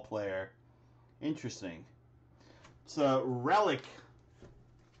foosball player. Interesting. It's a relic.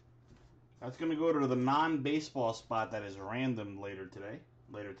 That's going to go to the non-baseball spot that is random later tonight.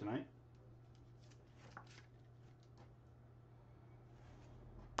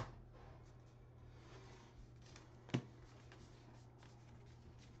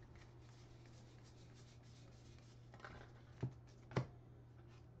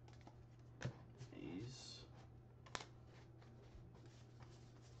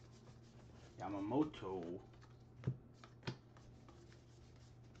 Yamamoto.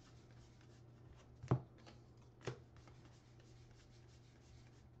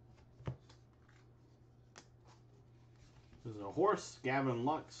 This is a horse, Gavin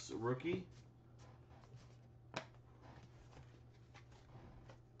Lux, rookie.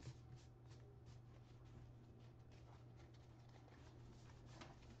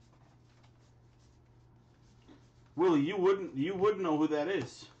 Willie, you wouldn't know who that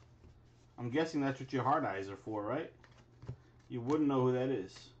is. I'm guessing that's what your hard eyes are for, right? You wouldn't know who that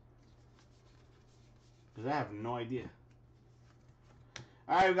is. Because I have no idea.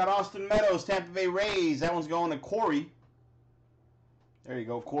 Alright, we got Austin Meadows, Tampa Bay Rays. That one's going to Corey. There you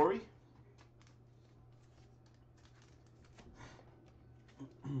go, Corey.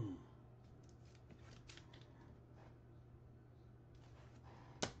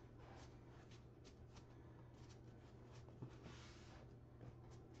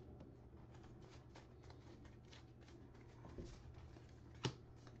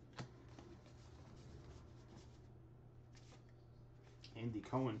 Andy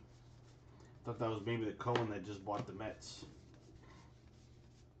Cohen. Thought that was maybe the Cohen that just bought the Mets.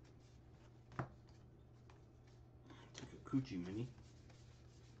 It's like a Coochie mini.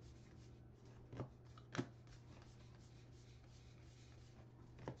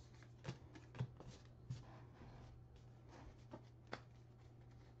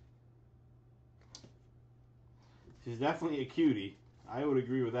 She's definitely a cutie. I would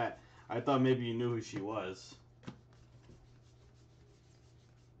agree with that. I thought maybe you knew who she was.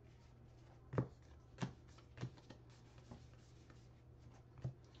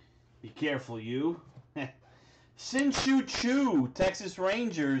 Be careful, you. Shin-Soo Choo, Texas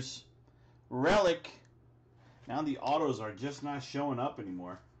Rangers. Relic. Now the autos are just not showing up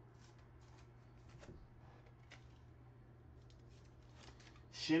anymore.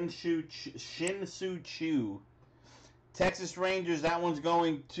 Shin-Soo Choo. Texas Rangers, that one's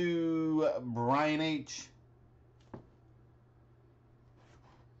going to Brian H.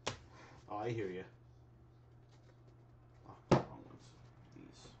 Oh, I hear you. Oh, wrong ones.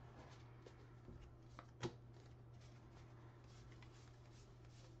 These.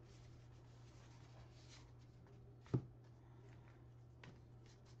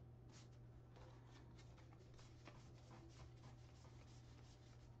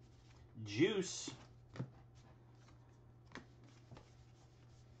 Juice.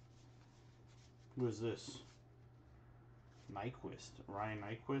 Who is this? Nyquist. Ryan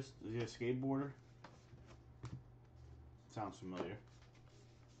Nyquist? Is he a skateboarder? Sounds familiar.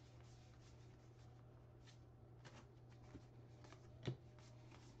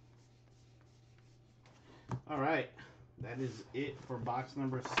 Alright. That is it for box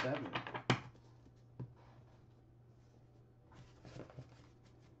number 7.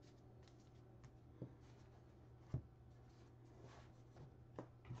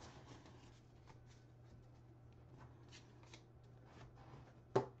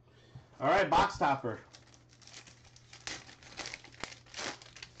 All right, box topper.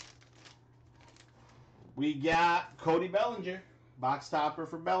 We got Cody Bellinger. Box topper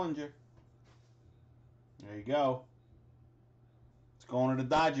for Bellinger. There you go. It's going to the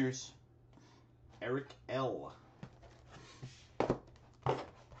Dodgers. Eric L.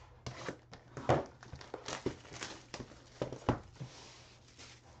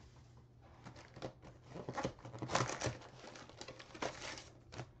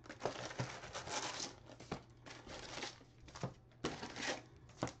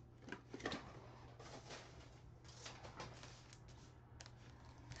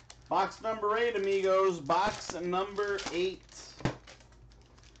 Box number 8, amigos. Box number 8.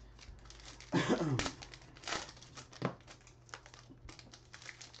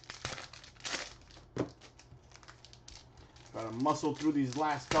 Got a Gotta muscle through these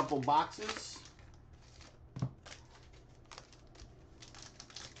last couple boxes.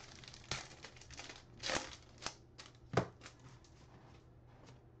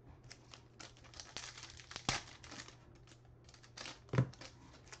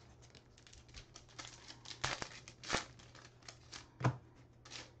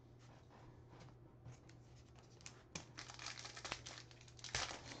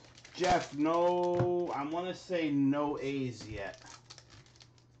 Jeff, no, I want to say no A's yet.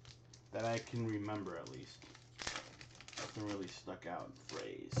 That I can remember at least. Nothing really stuck out in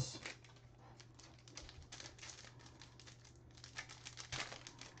phrase.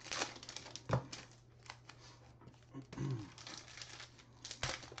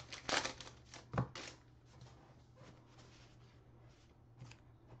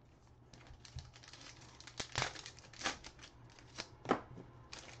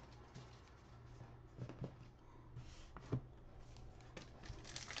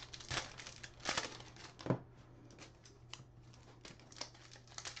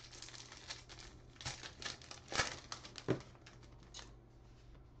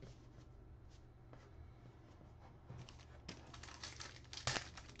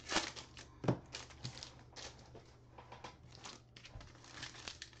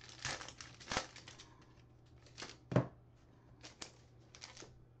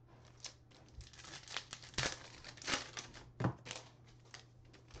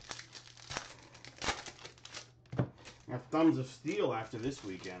 Got Thumbs of Steel after this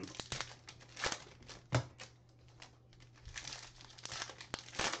weekend.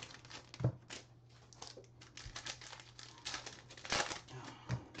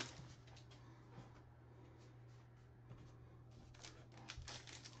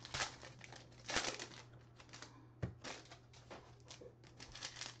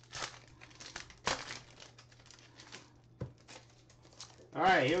 All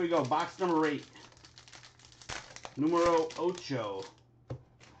right, here we go. Box number 8. Numero 8.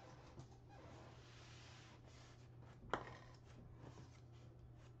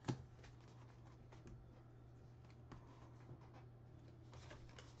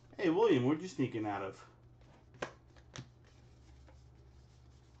 Hey, William, where'd you sneaking out of?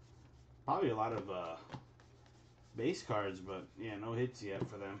 Probably a lot of base cards, but yeah, no hits yet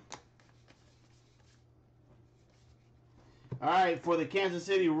for them. All right, for the Kansas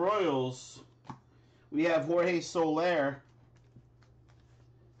City Royals, we have Jorge Soler.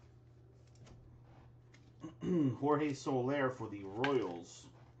 Jorge Soler for the Royals.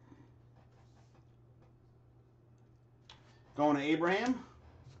 Going to Abraham.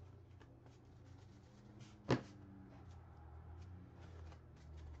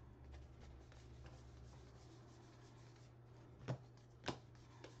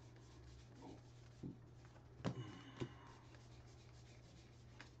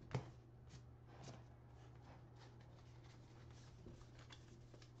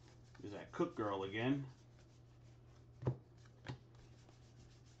 There's that Cook girl again.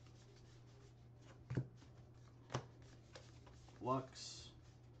 Lux.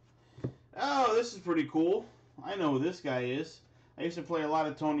 Oh, this is pretty cool. I know who this guy is. I used to play a lot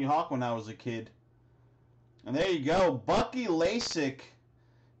of Tony Hawk when I was a kid. And there you go. Bucky Lasik.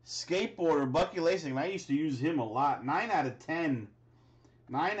 Skateboarder Bucky Lasik. And I used to use him a lot. 9 out of 10.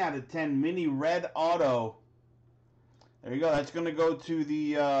 9 out of 10. Mini red auto. There you go. That's going to go to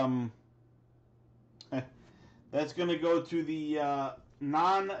the... that's going to go to the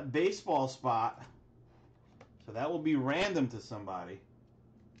non-baseball spot. So that will be random to somebody.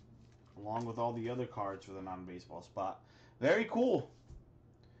 Along with all the other cards for the non-baseball spot. Very cool.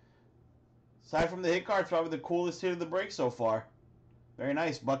 Aside from the hit cards, probably the coolest hit of the break so far. Very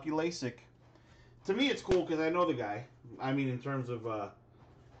nice. Bucky Lasik. To me, it's cool because I know the guy. I mean, in terms of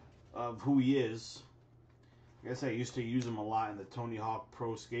who he is. I guess I used to use him a lot in the Tony Hawk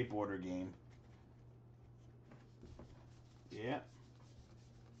Pro Skateboarder game. Yeah.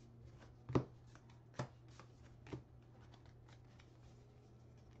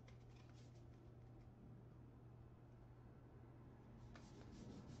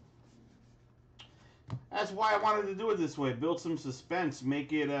 That's why I wanted to do it this way. Build some suspense.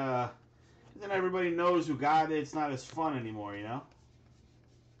 Make it, then everybody knows who got it. It's not as fun anymore, you know?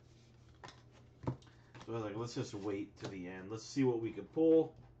 So I was like, let's just wait to the end. Let's see what we can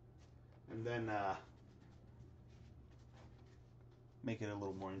pull. And then, make it a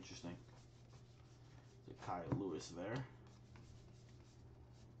little more interesting. Kyle Lewis there.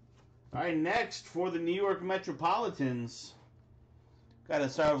 All right, next for the New York Metropolitans. Got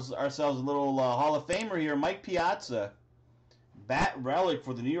ourselves a little Hall of Famer here, Mike Piazza. Bat relic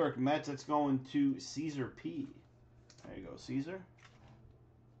for the New York Mets. That's going to Caesar P. There you go, Caesar.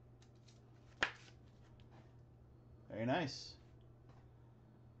 Very nice.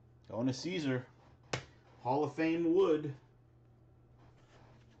 Going to Caesar. Hall of Fame wood.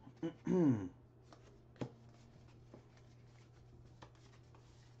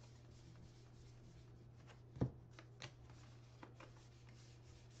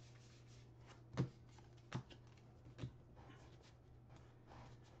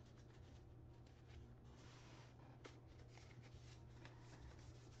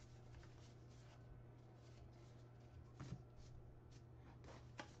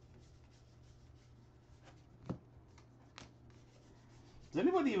 Does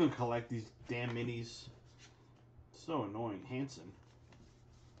anybody even collect these damn minis? So annoying. Hanson.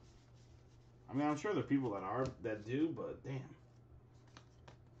 I mean, I'm sure there are people that do, but damn.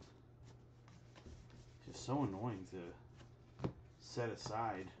 It's just so annoying to set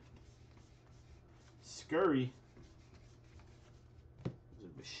aside. Scurry. It's a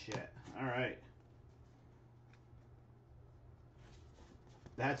Bichette. Alright.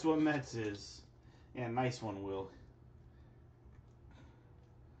 That's what Mets is. Yeah, nice one, Will.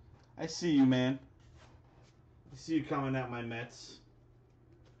 I see you, man. I see you coming at my Mets.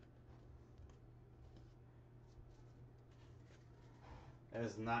 That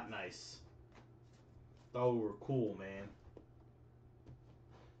is not nice. Thought we were cool, man.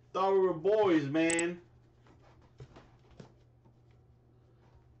 Thought we were boys, man.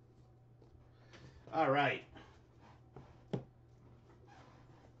 Alright.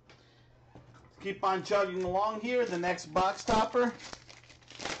 Keep on chugging along here. The next box topper.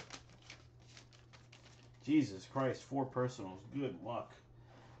 Jesus Christ, 4 personals. Good luck.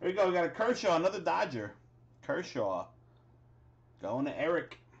 There we go. We got a Kershaw, another Dodger. Kershaw. Going to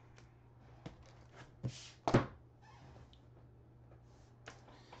Eric.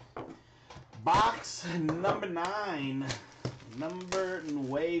 Box number 9. Number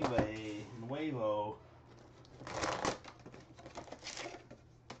Nuevo.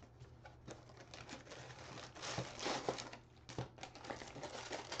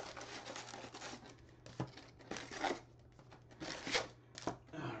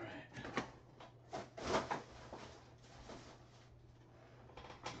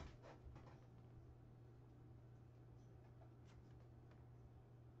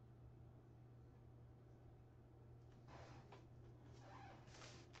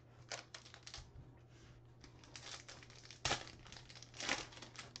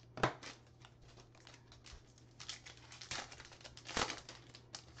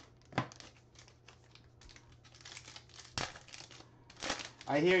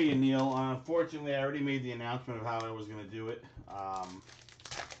 I hear you, Neil. Unfortunately, I already made the announcement of how I was going to do it.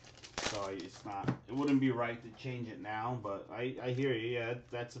 So it's not. It wouldn't be right to change it now. But I hear you. Yeah,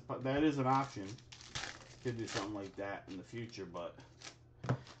 that is an option. Could do something like that in the future. But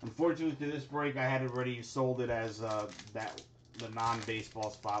unfortunately, to this break, I had already sold it as that the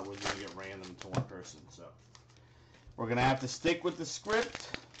non-baseball spot was going to get random to one person. So we're going to have to stick with the script.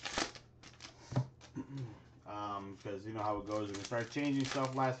 Because you know how it goes. When we start changing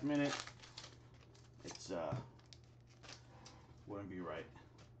stuff last minute, it's wouldn't be right.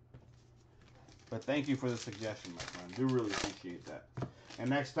 But thank you for the suggestion, my friend. Do really appreciate that. And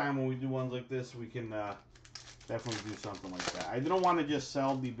next time when we do ones like this, we can definitely do something like that. I don't want to just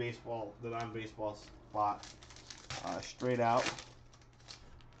sell the non-baseball spot straight out,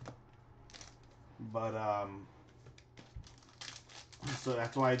 but so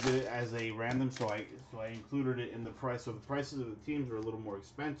that's why I did it as a random. So I included it in the price. So the prices of the teams are a little more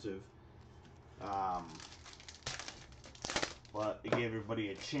expensive, but it gave everybody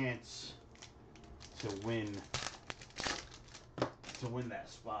a chance to win that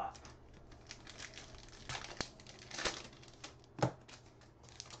spot.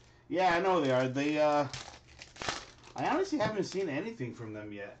 Yeah, I know they are. I honestly haven't seen anything from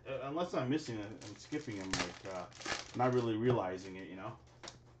them yet, unless I'm missing it and skipping them, like not really realizing it, you know.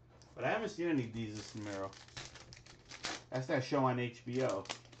 But I haven't seen any Jesus Mero. That's that show on HBO,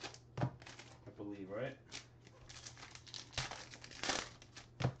 I believe, right?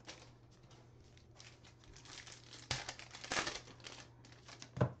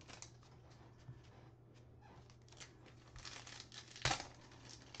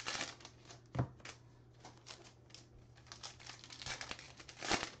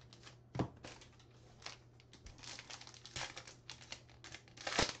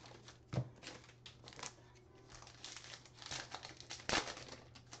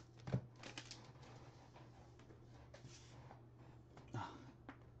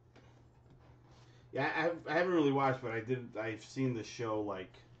 Yeah, I haven't really watched, but I've seen the show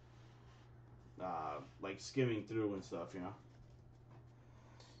like like skimming through and stuff, you know.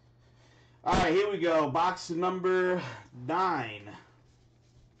 All right, here we go. Box number 9.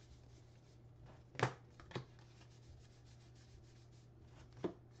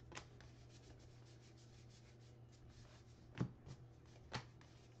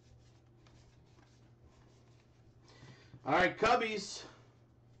 All right, Cubbies.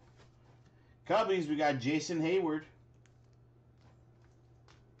 Cubbies, we got Jason Hayward.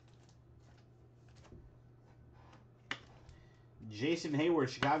 Jason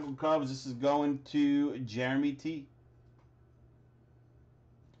Hayward, Chicago Cubs. This is going to Jeremy T.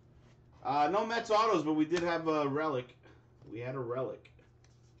 No Mets autos, but we did have a relic. We had a relic.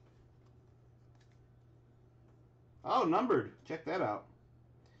 Oh, numbered. Check that out.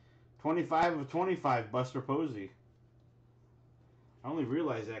 25 of 25, Buster Posey. I only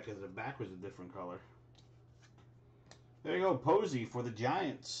realized that because the back was a different color. There you go, Posey for the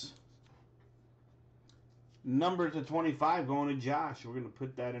Giants. Number to 25 going to Josh. We're going to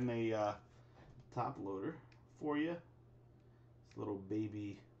put that in a top loader for you. This little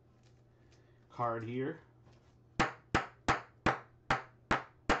baby card here. There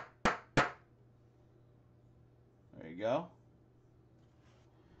you go.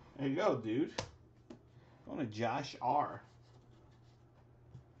 There you go, dude. Going to Josh R.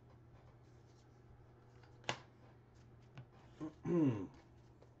 I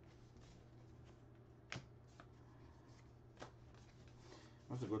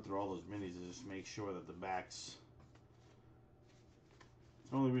have to go through all those minis to just make sure that the backs. It's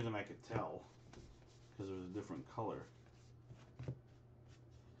the only reason I could tell, because it was a different color.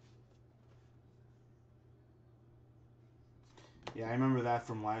 Yeah, I remember that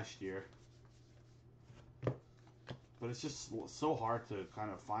from last year. But it's just so hard to kind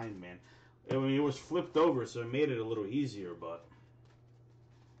of find, man. I mean, it was flipped over, so it made it a little easier, but.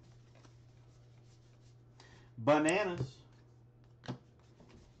 Bananas.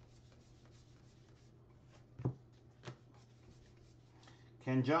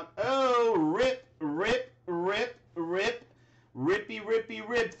 Ken John. Oh, rip. Rippy.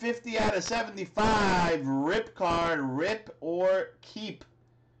 50 out of 75. Rip card. Rip or keep.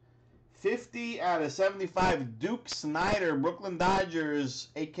 50 out of 75. Duke Snider, Brooklyn Dodgers,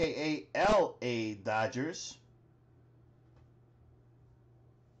 a.k.a. L.A. Dodgers.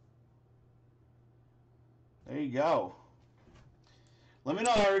 There you go. Let me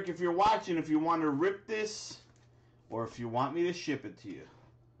know, Eric, if you're watching, if you want to rip this or if you want me to ship it to you.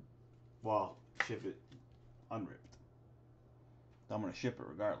 Well, ship it unripped. I'm going to ship it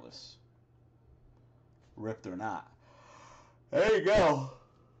regardless. Ripped or not. There you go.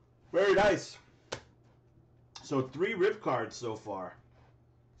 Very nice. So 3 rip cards so far.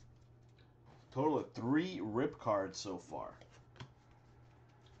 Total of 3 rip cards so far.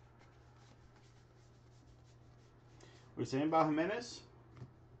 What are you saying about Jimenez?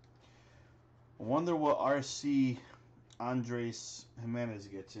 I wonder what RC Andres Jimenez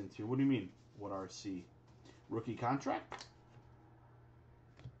gets into. What do you mean? What RC? Rookie contract?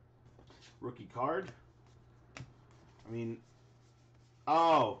 Rookie card? I mean,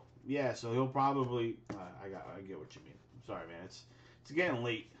 oh, yeah, so he'll probably, I get what you mean. I'm sorry, man. It's getting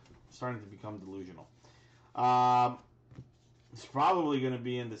late. I'm starting to become delusional. It's probably going to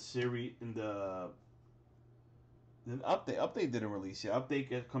be in the series, in the update. Update didn't release yet.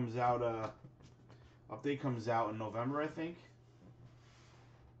 Update comes out in November, I think.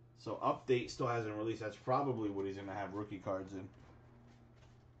 So update still hasn't released. That's probably what he's going to have rookie cards in.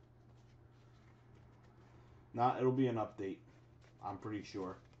 It'll be an update. I'm pretty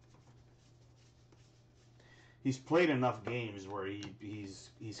sure. He's played enough games where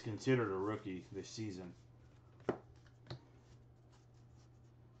he's considered a rookie this season.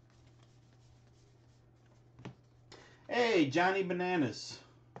 Hey, Johnny Bananas.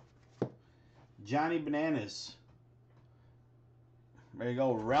 Johnny Bananas. There you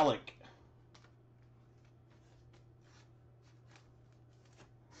go, relic.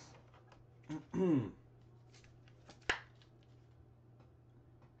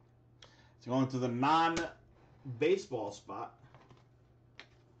 It's going to the non-baseball spot.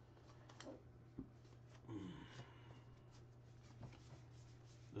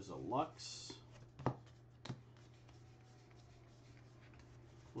 There's a Lux.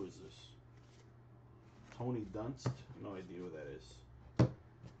 Who is this? Tony Dunst? No idea who that is.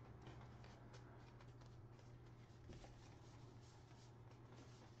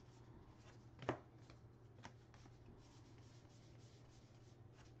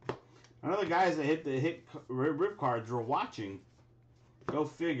 None of the guys that hit rip cards were watching. Go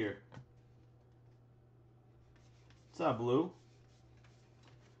figure. What's up, Blue?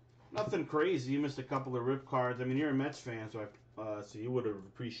 Nothing crazy. You missed a couple of rip cards. I mean, you're a Mets fan, so so you would have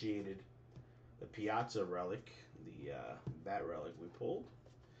appreciated the Piazza relic, the that relic we pulled.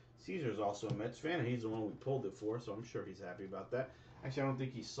 Caesar's also a Mets fan, and he's the one we pulled it for, so I'm sure he's happy about that. Actually, I don't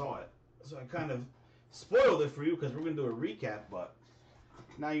think he saw it, so I kind of spoiled it for you because we're going to do a recap, but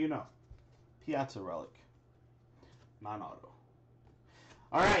now you know. Piazza relic. Non-auto.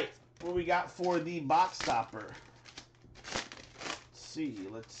 All right, what we got for the box stopper?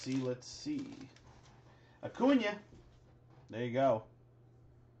 Let's see. Acuna. There you go.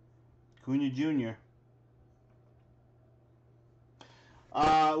 Acuna Jr.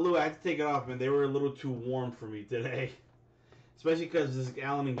 Lou, I had to take it off, man. They were a little too warm for me today. Especially because this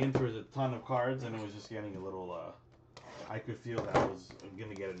Allen and Ginter is a ton of cards, and it was just getting a little, I could feel that I was going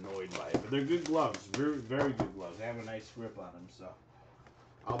to get annoyed by it. But they're good gloves. Very, very good gloves. They have a nice grip on them, so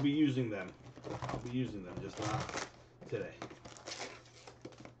I'll be using them. Just not today.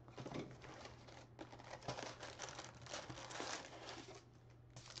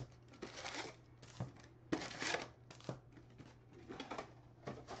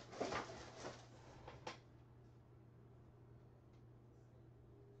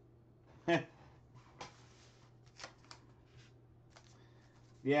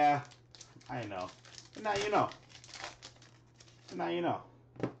 Yeah, I know. And now you know. And now you know.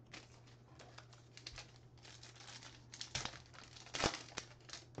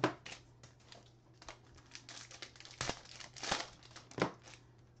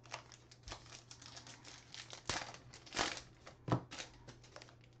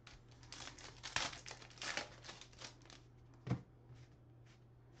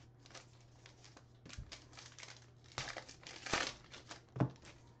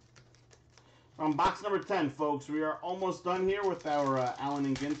 Box number 10, folks. We are almost done here with our Allen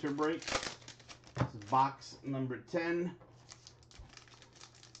and Ginter break. This is box number 10.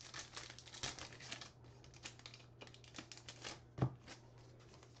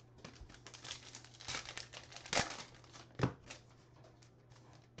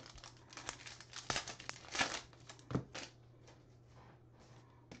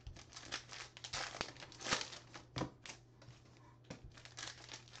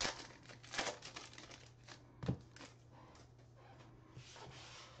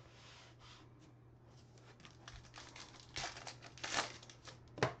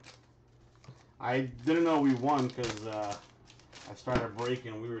 I didn't know we won because I started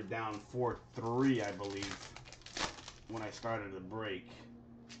breaking. We were down 4-3, I believe, when I started the break.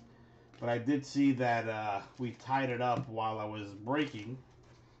 But I did see that we tied it up while I was breaking.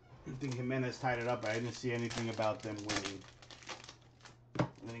 I think Jimenez tied it up. I didn't see anything about them winning. I'm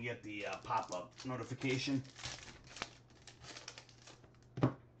going to get the pop-up notification.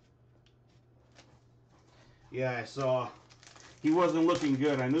 Yeah, I saw he wasn't looking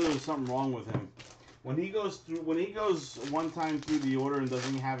good. I knew there was something wrong with him. When he goes one time through the order and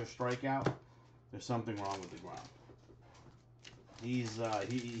doesn't have a strikeout, there's something wrong with the ground. He's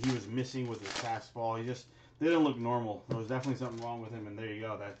he was missing with his fastball. He just didn't look normal. There was definitely something wrong with him, and there you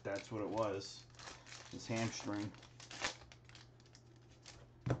go. That's what it was. His hamstring.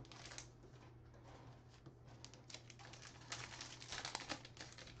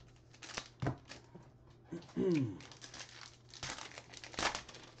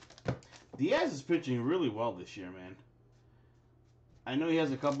 Diaz is pitching really well this year, man. I know he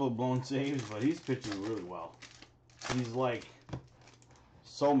has a couple of blown saves, but he's pitching really well. He's like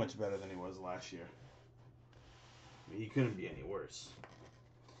so much better than he was last year. I mean, he couldn't be any worse.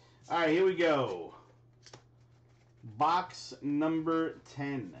 All right, here we go. Box number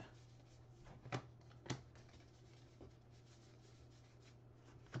 10.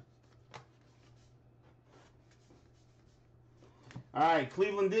 All right,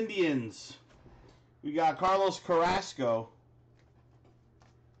 Cleveland Indians. We got Carlos Carrasco.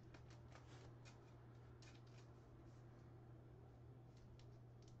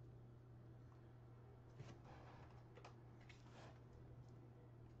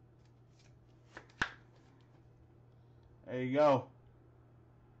 There you go.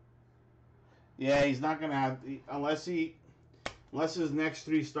 Yeah, he's not going to have unless his next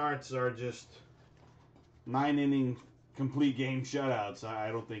 3 starts are just 9-inning complete game shutouts. I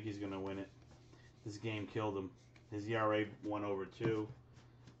don't think he's going to win it. This game killed him. His ERA went over 2.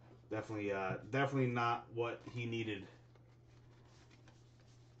 Definitely not what he needed.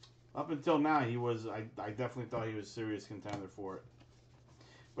 Up until now, he was. I definitely thought he was a serious contender for it.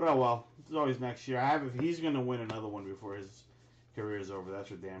 But oh well, it's always next year. If he's going to win another one before his career is over, that's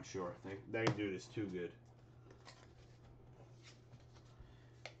for damn sure. That dude is too good.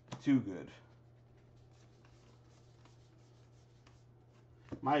 Too good.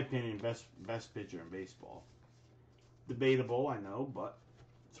 My opinion, best pitcher in baseball. Debatable, I know, but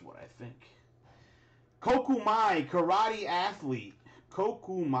it's what I think. Kokumai, karate athlete.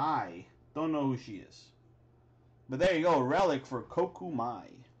 Kokumai. Don't know who she is. But there you go, a relic for Kokumai.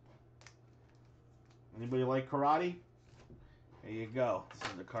 Anybody like karate? There you go.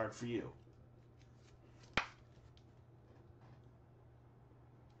 This is the card for you.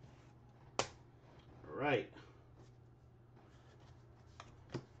 All right.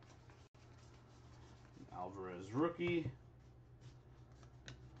 Alvarez rookie.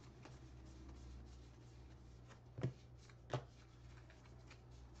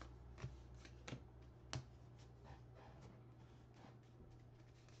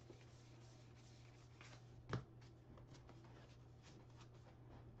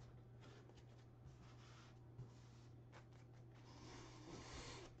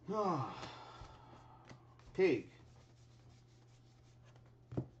 Pig.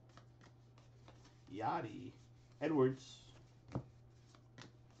 Yachty. Edwards.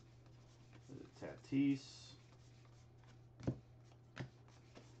 Tatis.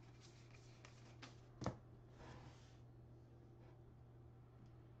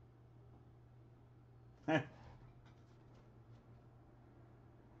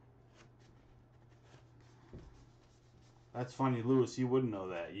 That's funny, Lewis. You wouldn't know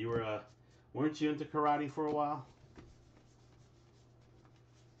that. You were, weren't you into karate for a while?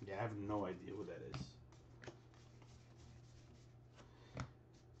 Yeah, I have no idea who that is.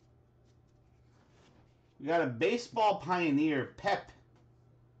 We got a baseball pioneer, Pepe.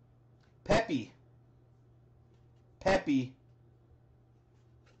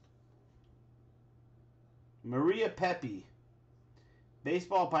 Maria Pepe.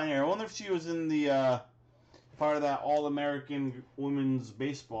 Baseball pioneer. I wonder if she was in the part of that All-American women's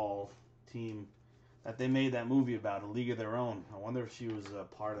baseball team that they made that movie about, A League of Their Own. I wonder if she was a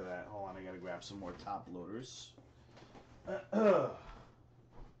part of that. Hold on, I gotta grab some more top loaders.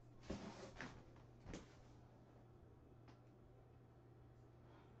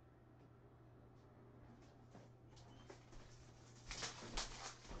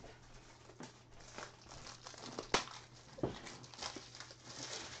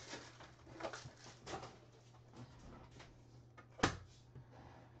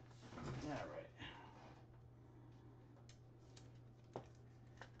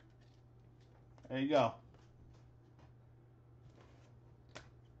 There you go.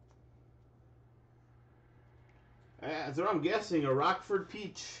 That's what I'm guessing. A Rockford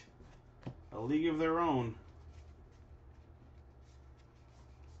Peach. A League of Their Own.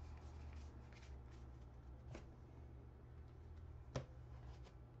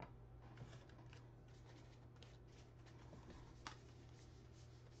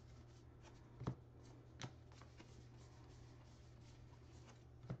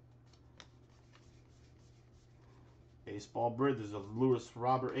 Baseball Brit. There's a Lewis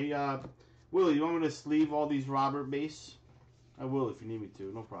Robert. Hey, Willie, you want me to sleeve all these Robert base? I will if you need me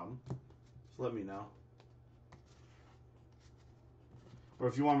to. No problem. Just let me know. Or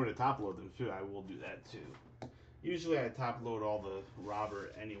if you want me to top load them too, I will do that too. Usually I top load all the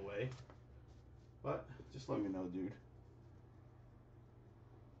Robert anyway. But just let me know, dude.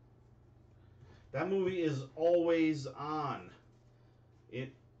 That movie is always on.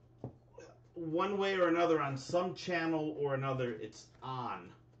 It, one way or another, on some channel or another, it's on.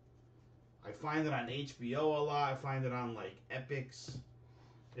 I find it on HBO a lot. I find it on like Epix.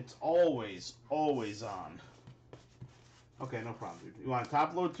 It's always on. Okay, no problem, dude. You want to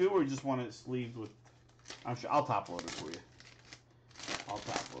top load too, or you just want it sleeved with? I'm sure I'll top load it for you. I'll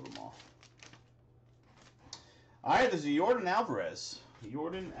top load them all. All right, there's a Jordan Alvarez. There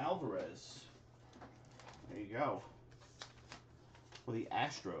you go. For the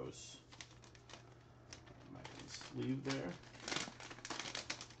Astros. Sleeve there.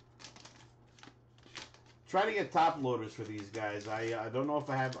 Try to get top loaders for these guys. I don't know if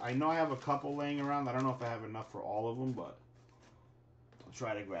I have. I know I have a couple laying around. I don't know if I have enough for all of them, but I'll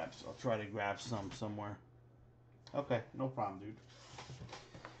try to grab some somewhere. Okay, no problem, dude.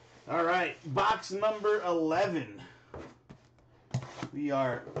 All right, box number 11. We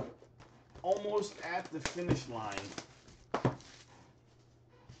are almost at the finish line.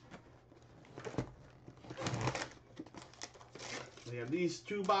 We have these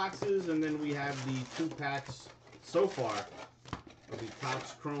two boxes, and then we have the 2 packs so far of the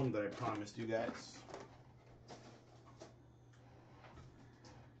Topps Chrome that I promised you guys.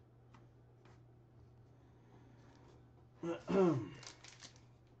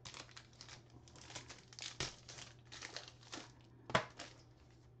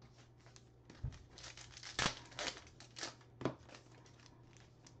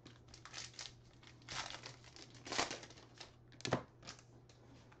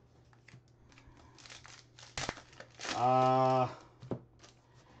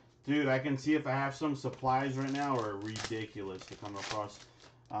 Dude, I can see if I have some supplies right now are ridiculous to come across.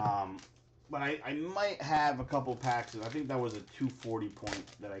 But I might have a couple packs. I think that was a 240 point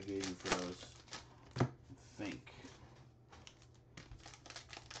that I gave you for those. I think.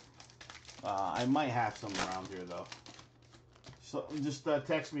 I might have some around here though. So just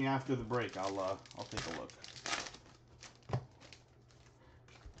text me after the break. I'll take a look.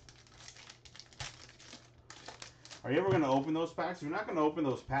 Are you ever gonna open those packs? If you're not gonna open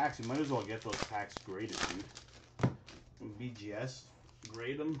those packs, you might as well get those packs graded, dude. From BGS,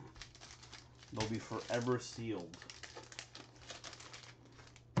 grade them. They'll be forever sealed.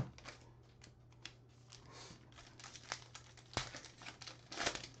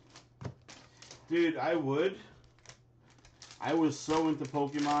 Dude, I would. I was so into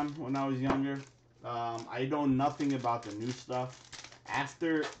Pokemon when I was younger. I know nothing about the new stuff.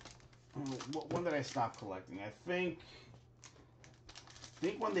 After, when did I stop collecting? I think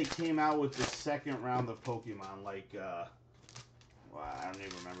when they came out with the second round of Pokemon, like, well, I don't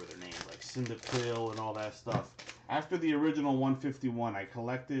even remember their names, like Cyndaquil and all that stuff. After the original 151, I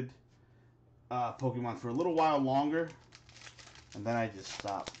collected Pokemon for a little while longer, and then I just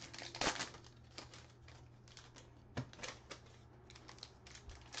stopped.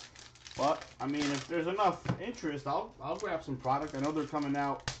 But I mean, if there's enough interest, I'll grab some product. I know they're coming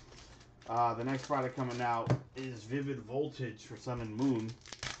out. The next product coming out is Vivid Voltage for Sun and Moon.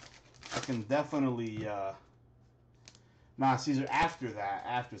 I can definitely. Nah, Caesar, after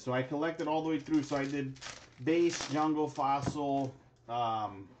that. So I collected all the way through. So I did Base, Jungle, Fossil,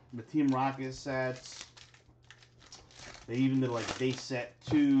 the Team Rocket sets. They even did like Base Set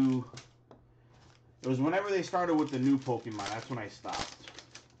 2. It was whenever they started with the new Pokemon. That's when I stopped.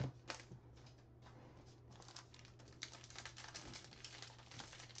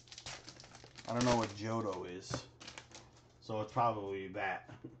 I don't know what Johto is. So it's probably that.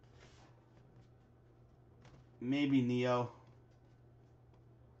 Maybe Neo.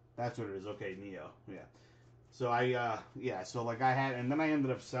 That's what it is. Okay, Neo. Yeah. So yeah, so like I had, and then I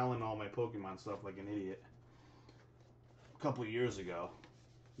ended up selling all my Pokemon stuff like an idiot a couple of years ago.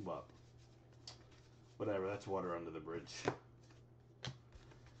 But whatever, that's water under the bridge.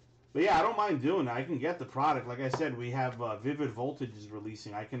 But yeah, I don't mind doing that. I can get the product. Like I said, we have Vivid Voltage is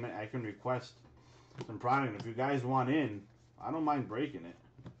releasing. I can request some product. And if you guys want in, I don't mind breaking it.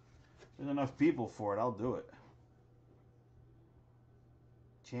 There's enough people for it. I'll do it.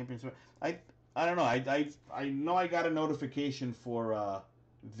 Champions. I don't know. I know I got a notification for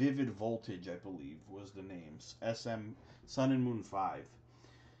Vivid Voltage. I believe was the names. SM Sun and Moon 5.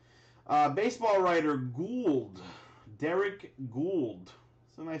 Baseball writer Gould, Derek Gould.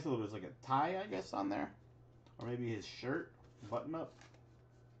 It's a nice little. There's like a tie, I guess, on there, or maybe his shirt button up.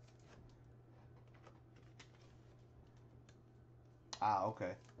 Ah,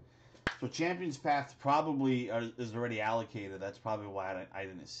 okay. So Champions Path probably is already allocated. That's probably why I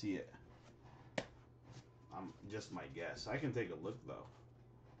didn't see it. Just my guess. I can take a look though.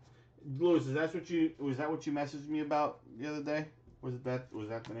 Louis, was that what you messaged me about the other day? Was that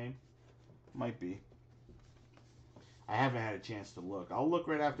the name? Might be. I haven't had a chance to look. I'll look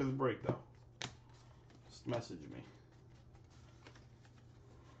right after the break though. Just message me.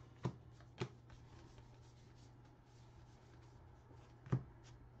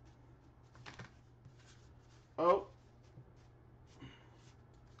 Oh.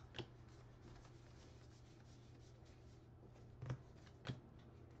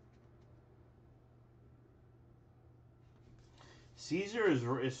 Caesar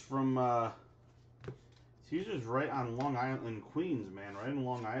is from Caesar's right on Long Island in Queens, man, right in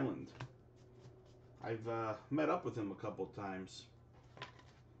Long Island. I've met up with him a couple times.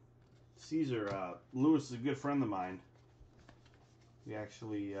 Caesar, Lewis is a good friend of mine. We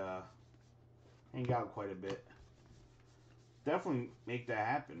actually hang out quite a bit. Definitely make that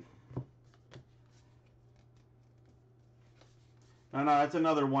happen. No, that's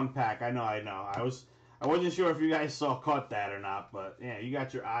another one pack. I know. I wasn't sure if you guys caught that or not, but yeah, you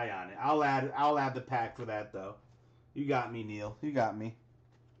got your eye on it. I'll add the pack for that though. You got me, Neil. You got me.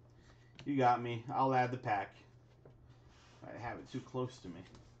 I'll add the pack. I have it too close to me.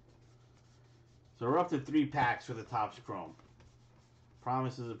 So we're up to 3 packs for the Topps Chrome.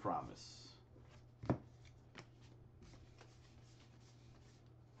 Promise is a promise.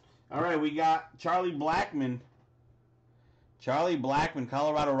 All right, we got Charlie Blackmon. Charlie Blackmon,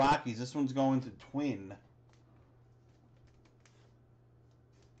 Colorado Rockies. This one's going to Twin.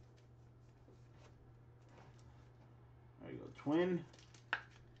 There you go, Twin.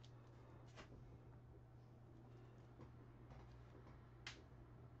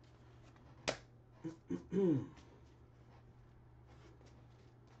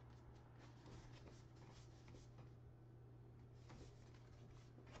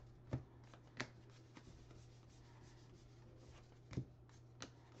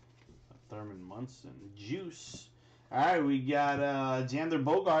 Thurman Munson. Juice. All right, we got Xander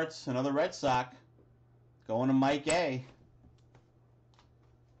Bogaerts, another Red Sox, going to Mike A.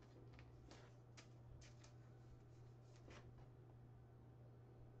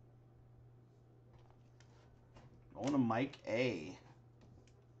 Going to Mike A.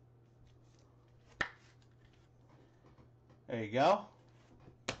 There you go.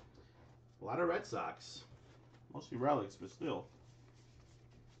 A lot of Red Sox. Mostly relics, but still.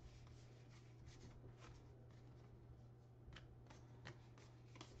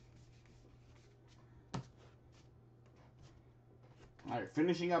 All right,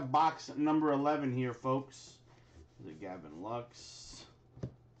 finishing up box number 11 here, folks. The Gavin Lux.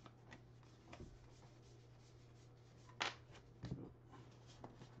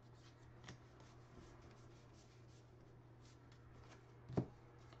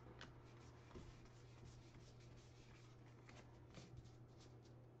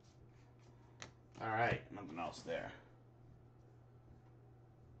 All right, nothing else there.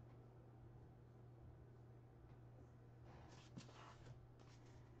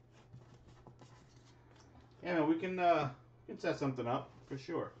 Yeah, man, we can set something up for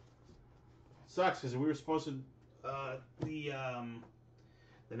sure. Sucks because we were supposed to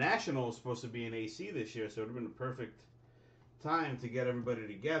the National was supposed to be in AC this year, so it would have been a perfect time to get everybody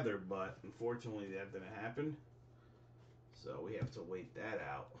together, but unfortunately that didn't happen. So we have to wait that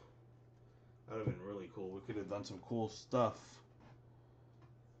out. That would have been really cool. We could have done some cool stuff.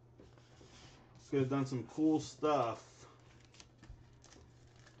 Could have done some cool stuff.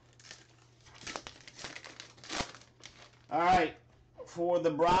 All right, for the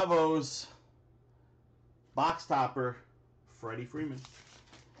Bravos, box topper, Freddie Freeman.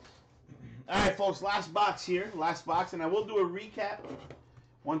 All right, folks, last box here, last box, and I will do a recap.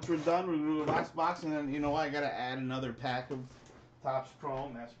 Once we're done, we're going to do the last box, and then, you know what, I got to add another pack of Topps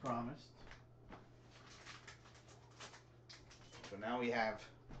Chrome, as promised. So now we have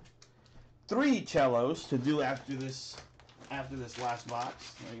 3 cellos to do after this last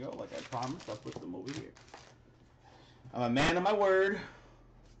box. There you go, like I promised, I'll put them over here. I'm a man of my word.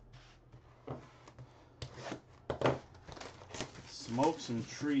 Smokes and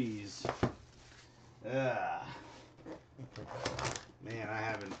trees. Man, I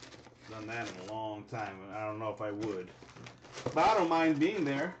haven't done that in a long time. I don't know if I would. But I don't mind being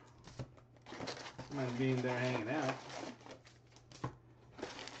there. I don't mind being there hanging out.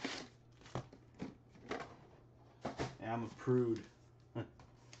 Yeah, I'm a prude.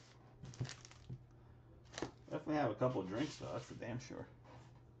 Definitely have a couple of drinks though, that's for damn sure.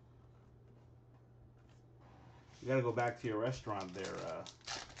 You gotta go back to your restaurant there,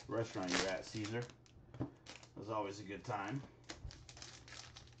 restaurant you're at, Caesar. It was always a good time.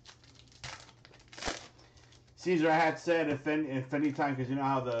 Caesar, I had said if any time, because you know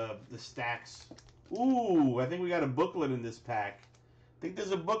how the stacks. Ooh, I think we got a booklet in this pack. I think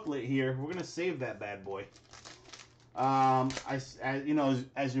there's a booklet here. We're gonna save that bad boy. You know,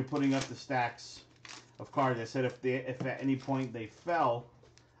 as you're putting up the stacks of cards, I said if at any point they fell,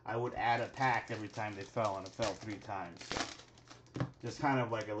 I would add a pack every time they fell, and it fell 3 times. So just kind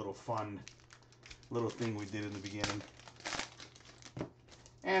of like a little fun little thing we did in the beginning.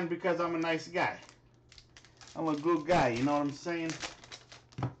 And because I'm a nice guy. I'm a good guy, you know what I'm saying?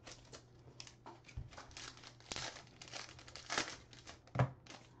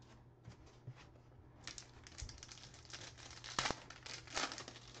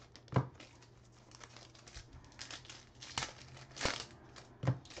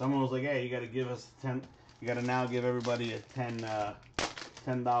 Someone was like, "Hey, you got to give us 10. You got to now give everybody a $10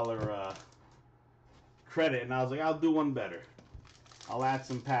 credit." And I was like, "I'll do one better. I'll add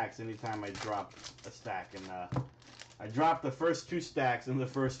some packs anytime I drop a stack." And I dropped the first 2 stacks in the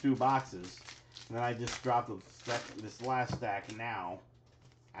first 2 boxes, and then I just dropped this last stack now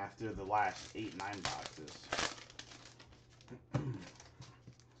after the last 8, 9 boxes.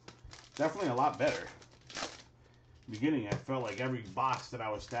 Definitely a lot better. Beginning, I felt like every box that I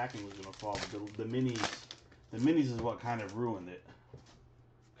was stacking was gonna fall, but the minis is what kind of ruined it.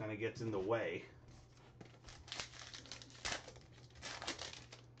 Kind of gets in the way.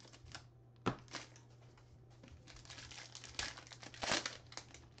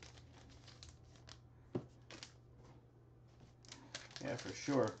 Yeah, for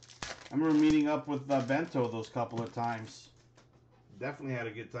sure. I remember meeting up with Bento those couple of times. Definitely had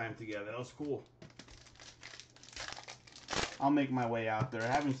a good time together. That was cool. I'll make my way out there. I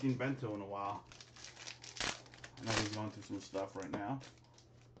haven't seen Bento in a while. I know he's going through some stuff right now.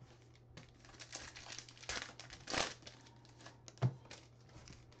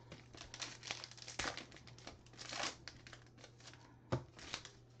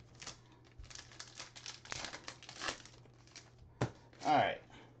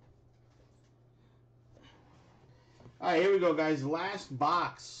 All right, here we go, guys. Last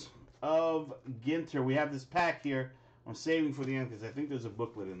box of Ginter. We have this pack here. I'm saving for the end because I think there's a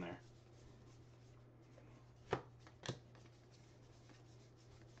booklet in there.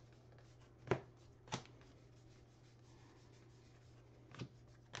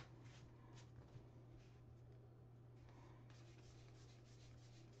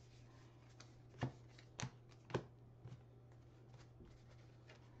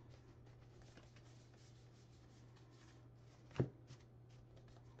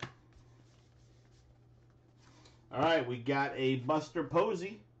 All right, we got a Buster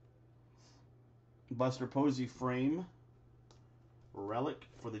Posey frame relic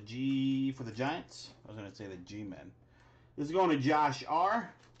for the Giants. I was going to say the G-Men. This is going to Josh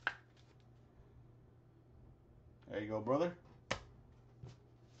R. There you go, brother.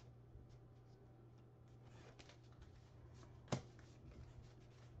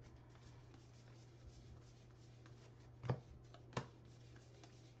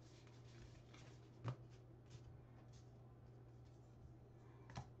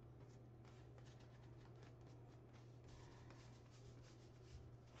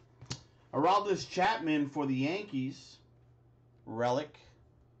 Aroldis Chapman for the Yankees. Relic.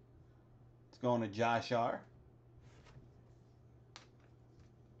 It's going to Josh R.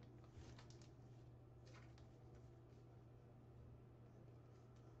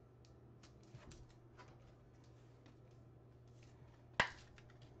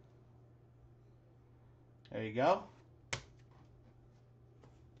 There you go.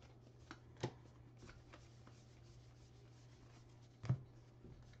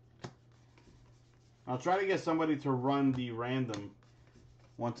 I'll try to get somebody to run the random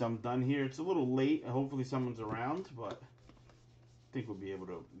once I'm done here. It's a little late. Hopefully someone's around, but I think we'll be able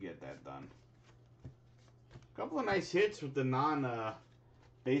to get that done. A couple of nice hits with the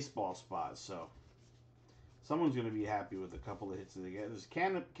non-baseball spots, so someone's going to be happy with a couple of hits that they get. There's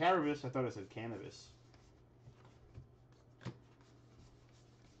Cannabis. I thought I said Cannabis.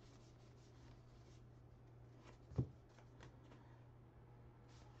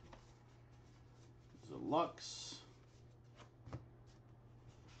 Lux.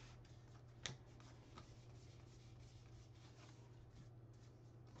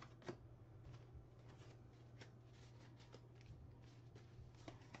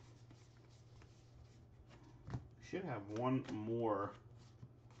 Should have one more.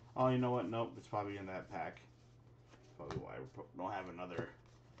 Oh, you know what? Nope, it's probably in that pack. Probably why we don't have another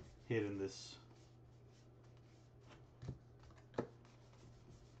hit in this.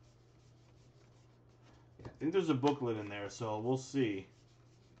 I think there's a booklet in there, so we'll see.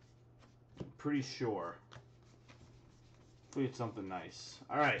 I'm pretty sure. Hopefully it's something nice.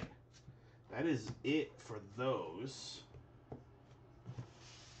 Alright. That is it for those.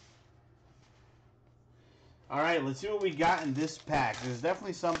 Alright, let's see what we got in this pack. There's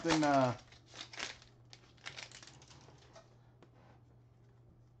definitely something...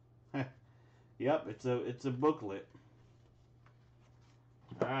 Yep, it's a booklet.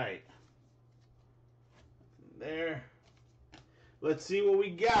 Alright. There. Let's see what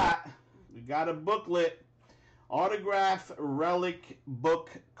we got. We got a booklet. Autograph relic book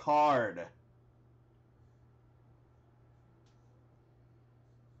card.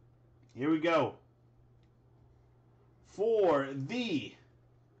 Here we go. For the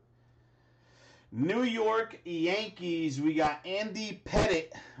New York Yankees, we got Andy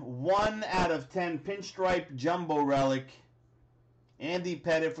Pettitte, 1/10 pinstripe jumbo relic. Andy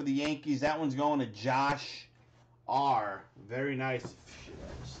Pettitte for the Yankees. That one's going to Josh R. Very nice. Should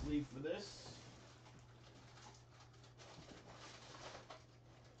have a sleeve for this.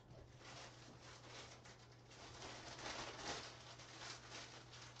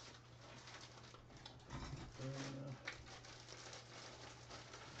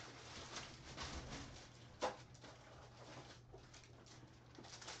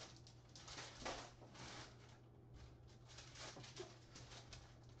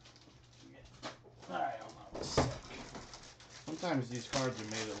 Alright, hold on a sec. Sometimes these cards are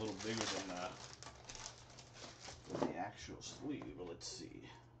made a little bigger than the actual sleeve, but let's see.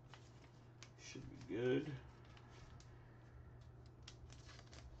 Should be good.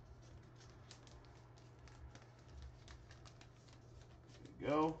 There you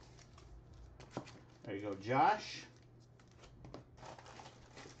go. There you go, Josh.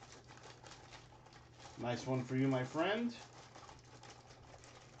 Nice one for you, my friend.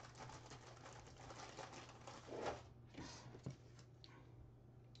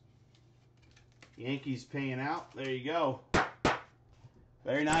 Yankees paying out. There you go.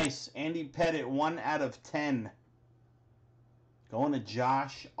 Very nice. Andy Pettitte, 1/10. Going to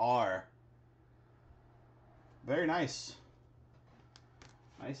Josh R. Very nice.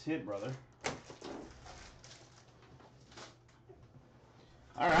 Nice hit, brother.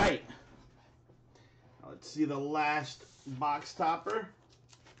 All right. Now let's see the last box topper.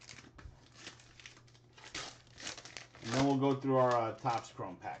 And then we'll go through our Topps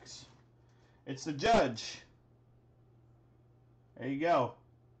Chrome packs. It's the Judge. There you go.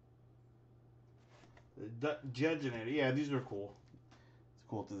 The Judge in it. Yeah, these are cool. It's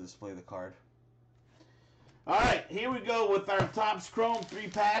cool to display the card. All right, here we go with our Topps Chrome 3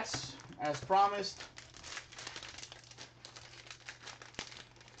 packs, as promised.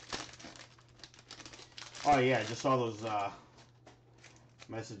 Oh yeah, I just saw those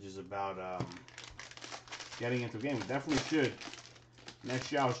messages about getting into a game. We definitely should.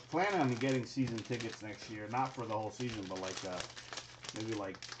 Next year, I was planning on getting season tickets next year, not for the whole season, but like maybe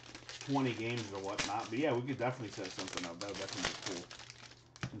like 20 games or whatnot. But yeah, we could definitely set something up. That would definitely be cool,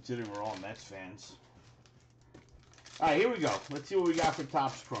 considering we're all Mets fans. All right, here we go. Let's see what we got for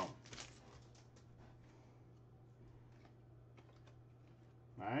Topps Chrome.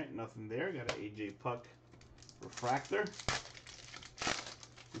 All right, nothing there. Got an AJ Puck refractor.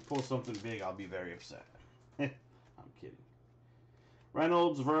 If we pull something big, I'll be very upset. I'm kidding.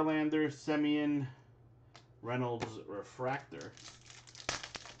 Reynolds, Verlander, Semien, Reynolds refractor.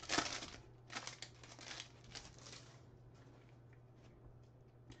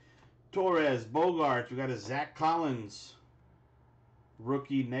 Torres, Bogart. We got a Zach Collins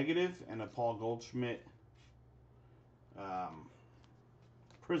rookie negative and a Paul Goldschmidt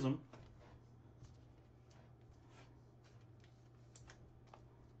prism.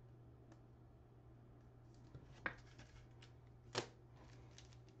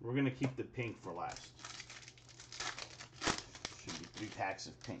 We're going to keep the pink for last. Should be 3 packs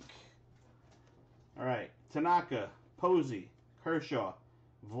of pink. All right. Tanaka, Posey, Kershaw,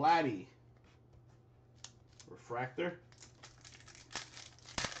 Vladdy, refractor.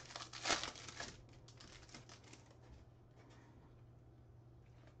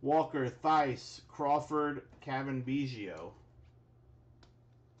 Walker, Theis, Crawford, Cavan Biggio.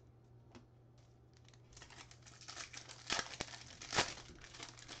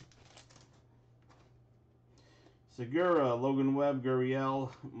 Segura, Logan Webb,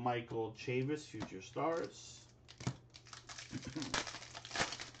 Gurriel, Michael Chavis, Future Stars.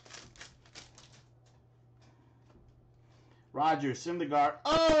 Roger, Syndergaard.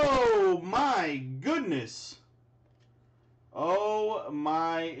 Oh my goodness! Oh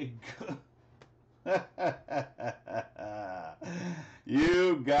my god.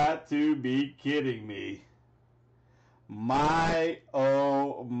 You got to be kidding me. My,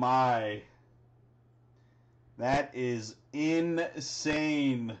 oh my. That is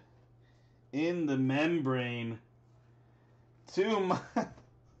insane. In the membrane. To my...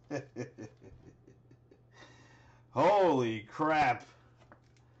 Holy crap.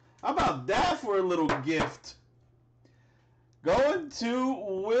 How about that for a little gift? Going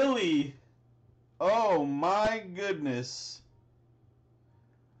to Willie. Oh my goodness.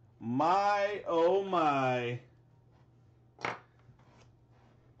 My, oh my.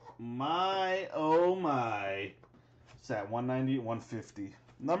 My, oh my. What's that, 190, 150.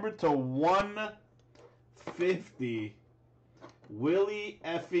 Number to 150. Willie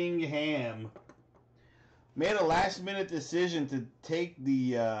effing Ham. Made a last minute decision to take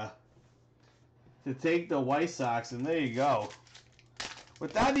the White Sox, and there you go.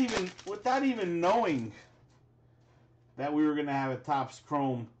 Without even knowing that we were gonna have a Topps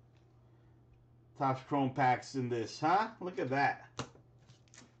Chrome packs in this, huh? Look at that.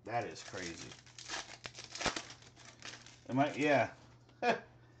 That is crazy. Yeah.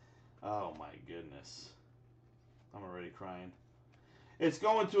 Oh my goodness. I'm already crying. It's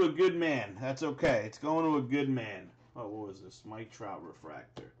going to a good man. That's okay. It's going to a good man. Oh, what was this? Mike Trout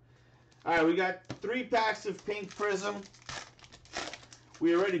refractor. All right, we got 3 packs of pink prism.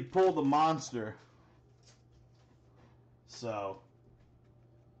 We already pulled the monster. So,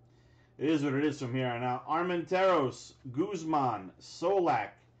 it is what it is from here on out. Armenteros, Guzman, Solak,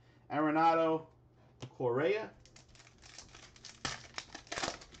 Arenado, Correa.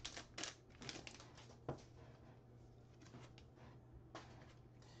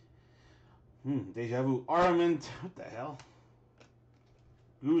 Deja vu. Arment. What the hell?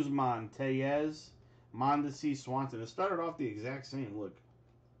 Guzman, Tellez, Mondesi, Swanson. It started off the exact same. Look.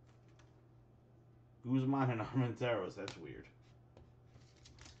 Guzman and Armenteros. That's weird.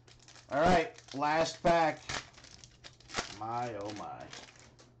 All right. Last pack. My, oh my.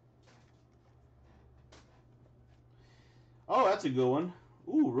 Oh, that's a good one.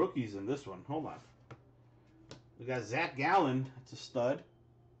 Ooh, rookies in this one. Hold on. We got Zach Gallen. That's a stud.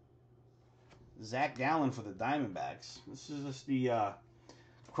 Zach Gallen for the Diamondbacks. This is just the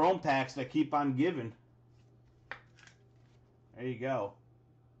Chrome packs that keep on giving. There you go.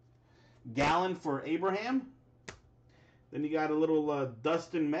 Gallen for Abraham. Then you got a little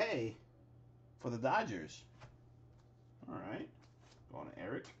Dustin May for the Dodgers. All right. Going to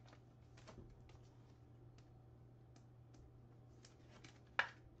Eric.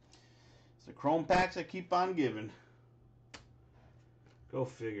 It's the Chrome packs that keep on giving. Go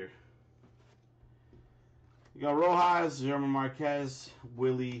figure. You got Rojas, German Marquez,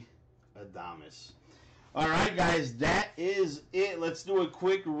 Willie Adames. All right, guys, that is it. Let's do a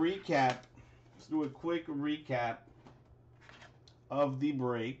quick recap. Let's do a quick recap of the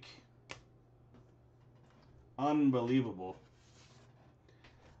break. Unbelievable.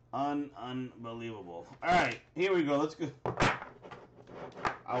 Unbelievable. All right, here we go. Let's go.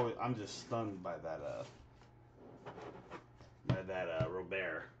 I'm just stunned by that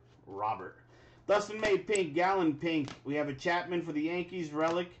Robert. Dustin May pink, Gallen pink. We have a Chapman for the Yankees,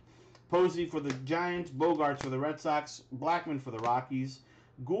 Relic. Posey for the Giants, Bogarts for the Red Sox, Blackman for the Rockies,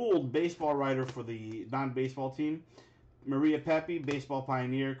 Gould, baseball writer for the non-baseball team, Maria Pepe, baseball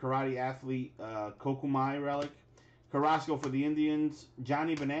pioneer, karate athlete, Kokumai Relic, Carrasco for the Indians,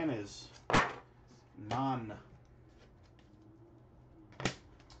 Johnny Bananas,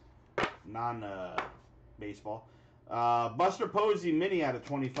 non-baseball. Buster Posey, mini out of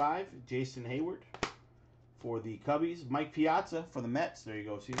 25. Jason Hayward for the Cubbies. Mike Piazza for the Mets. There you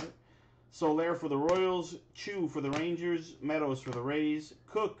go, Caesar. Soler for the Royals. Chu for the Rangers. Meadows for the Rays.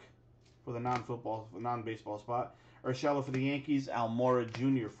 Cook for the non-baseball spot. Urshela for the Yankees. Almora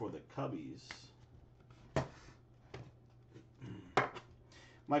Jr. for the Cubbies.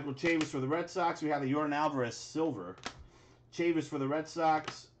 Michael Chavis for the Red Sox. We have the Yordan Alvarez silver. Chavis for the Red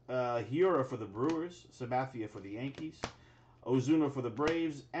Sox. Hiura for the Brewers. Sabathia for the Yankees. Ozuna for the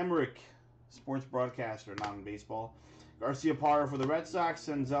Braves. Emmerich, sports broadcaster, non-baseball. Garcia Parra for the Red Sox.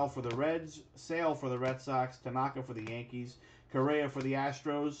 Senzel for the Reds. Sale for the Red Sox. Tanaka for the Yankees. Correa for the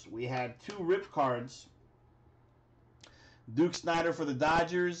Astros. We had 2 rip cards. Duke Snider for the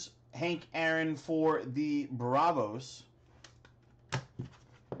Dodgers. Hank Aaron for the Bravos.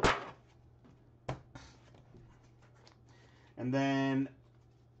 And then,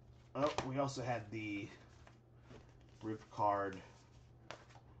 we also had the rip card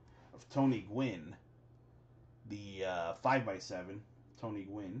of Tony Gwynn. The 5x7, Tony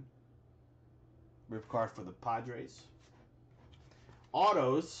Gwynn. Rip card for the Padres.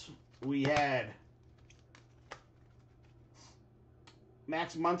 Autos, we had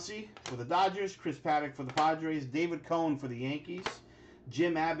Max Muncy for the Dodgers, Chris Paddock for the Padres, David Cohn for the Yankees,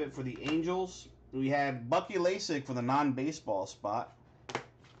 Jim Abbott for the Angels. We had Bucky Lasik for the non-baseball spot.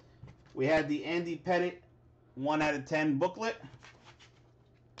 We had the Andy Pettit 1 out of 10 booklet.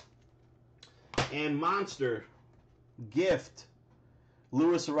 And Monster gift,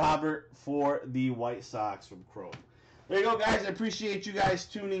 Lewis Robert for the White Sox from Chrome. There you go, guys. I appreciate you guys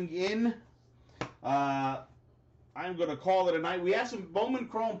tuning in. I'm going to call it a night. We have some Bowman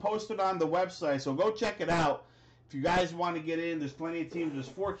Chrome posted on the website, so go check it out. If you guys want to get in, there's plenty of teams. There's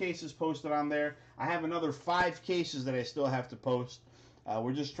 4 cases posted on there. I have another 5 cases that I still have to post.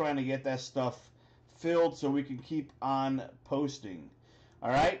 We're just trying to get that stuff filled so we can keep on posting. All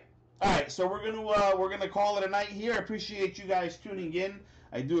right? All right, so we're gonna call it a night here. I appreciate you guys tuning in.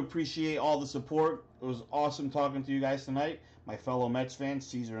 I do appreciate all the support. It was awesome talking to you guys tonight. My fellow Mets fans,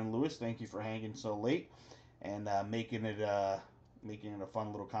 Caesar and Lewis, thank you for hanging so late and making it a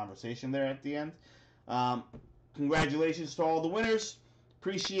fun little conversation there at the end. Congratulations to all the winners.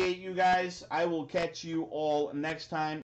 Appreciate you guys. I will catch you all next time.